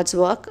doing God's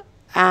work,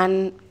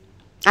 and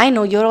I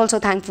know you're also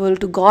thankful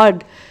to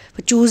God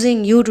for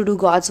choosing you to do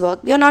God's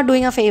work. We are not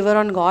doing a favor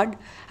on God.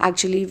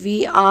 Actually,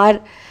 we are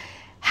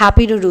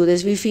happy to do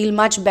this. We feel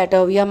much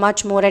better. We are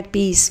much more at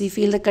peace. We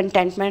feel the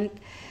contentment.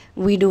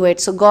 We do it.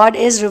 So God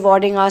is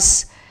rewarding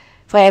us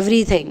for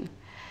everything.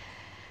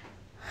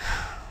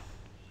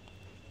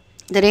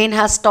 The rain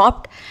has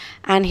stopped,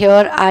 and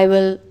here I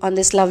will, on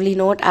this lovely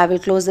note, I will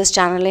close this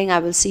channeling. I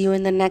will see you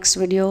in the next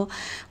video.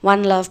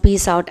 One love,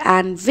 peace out,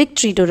 and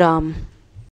victory to Ram.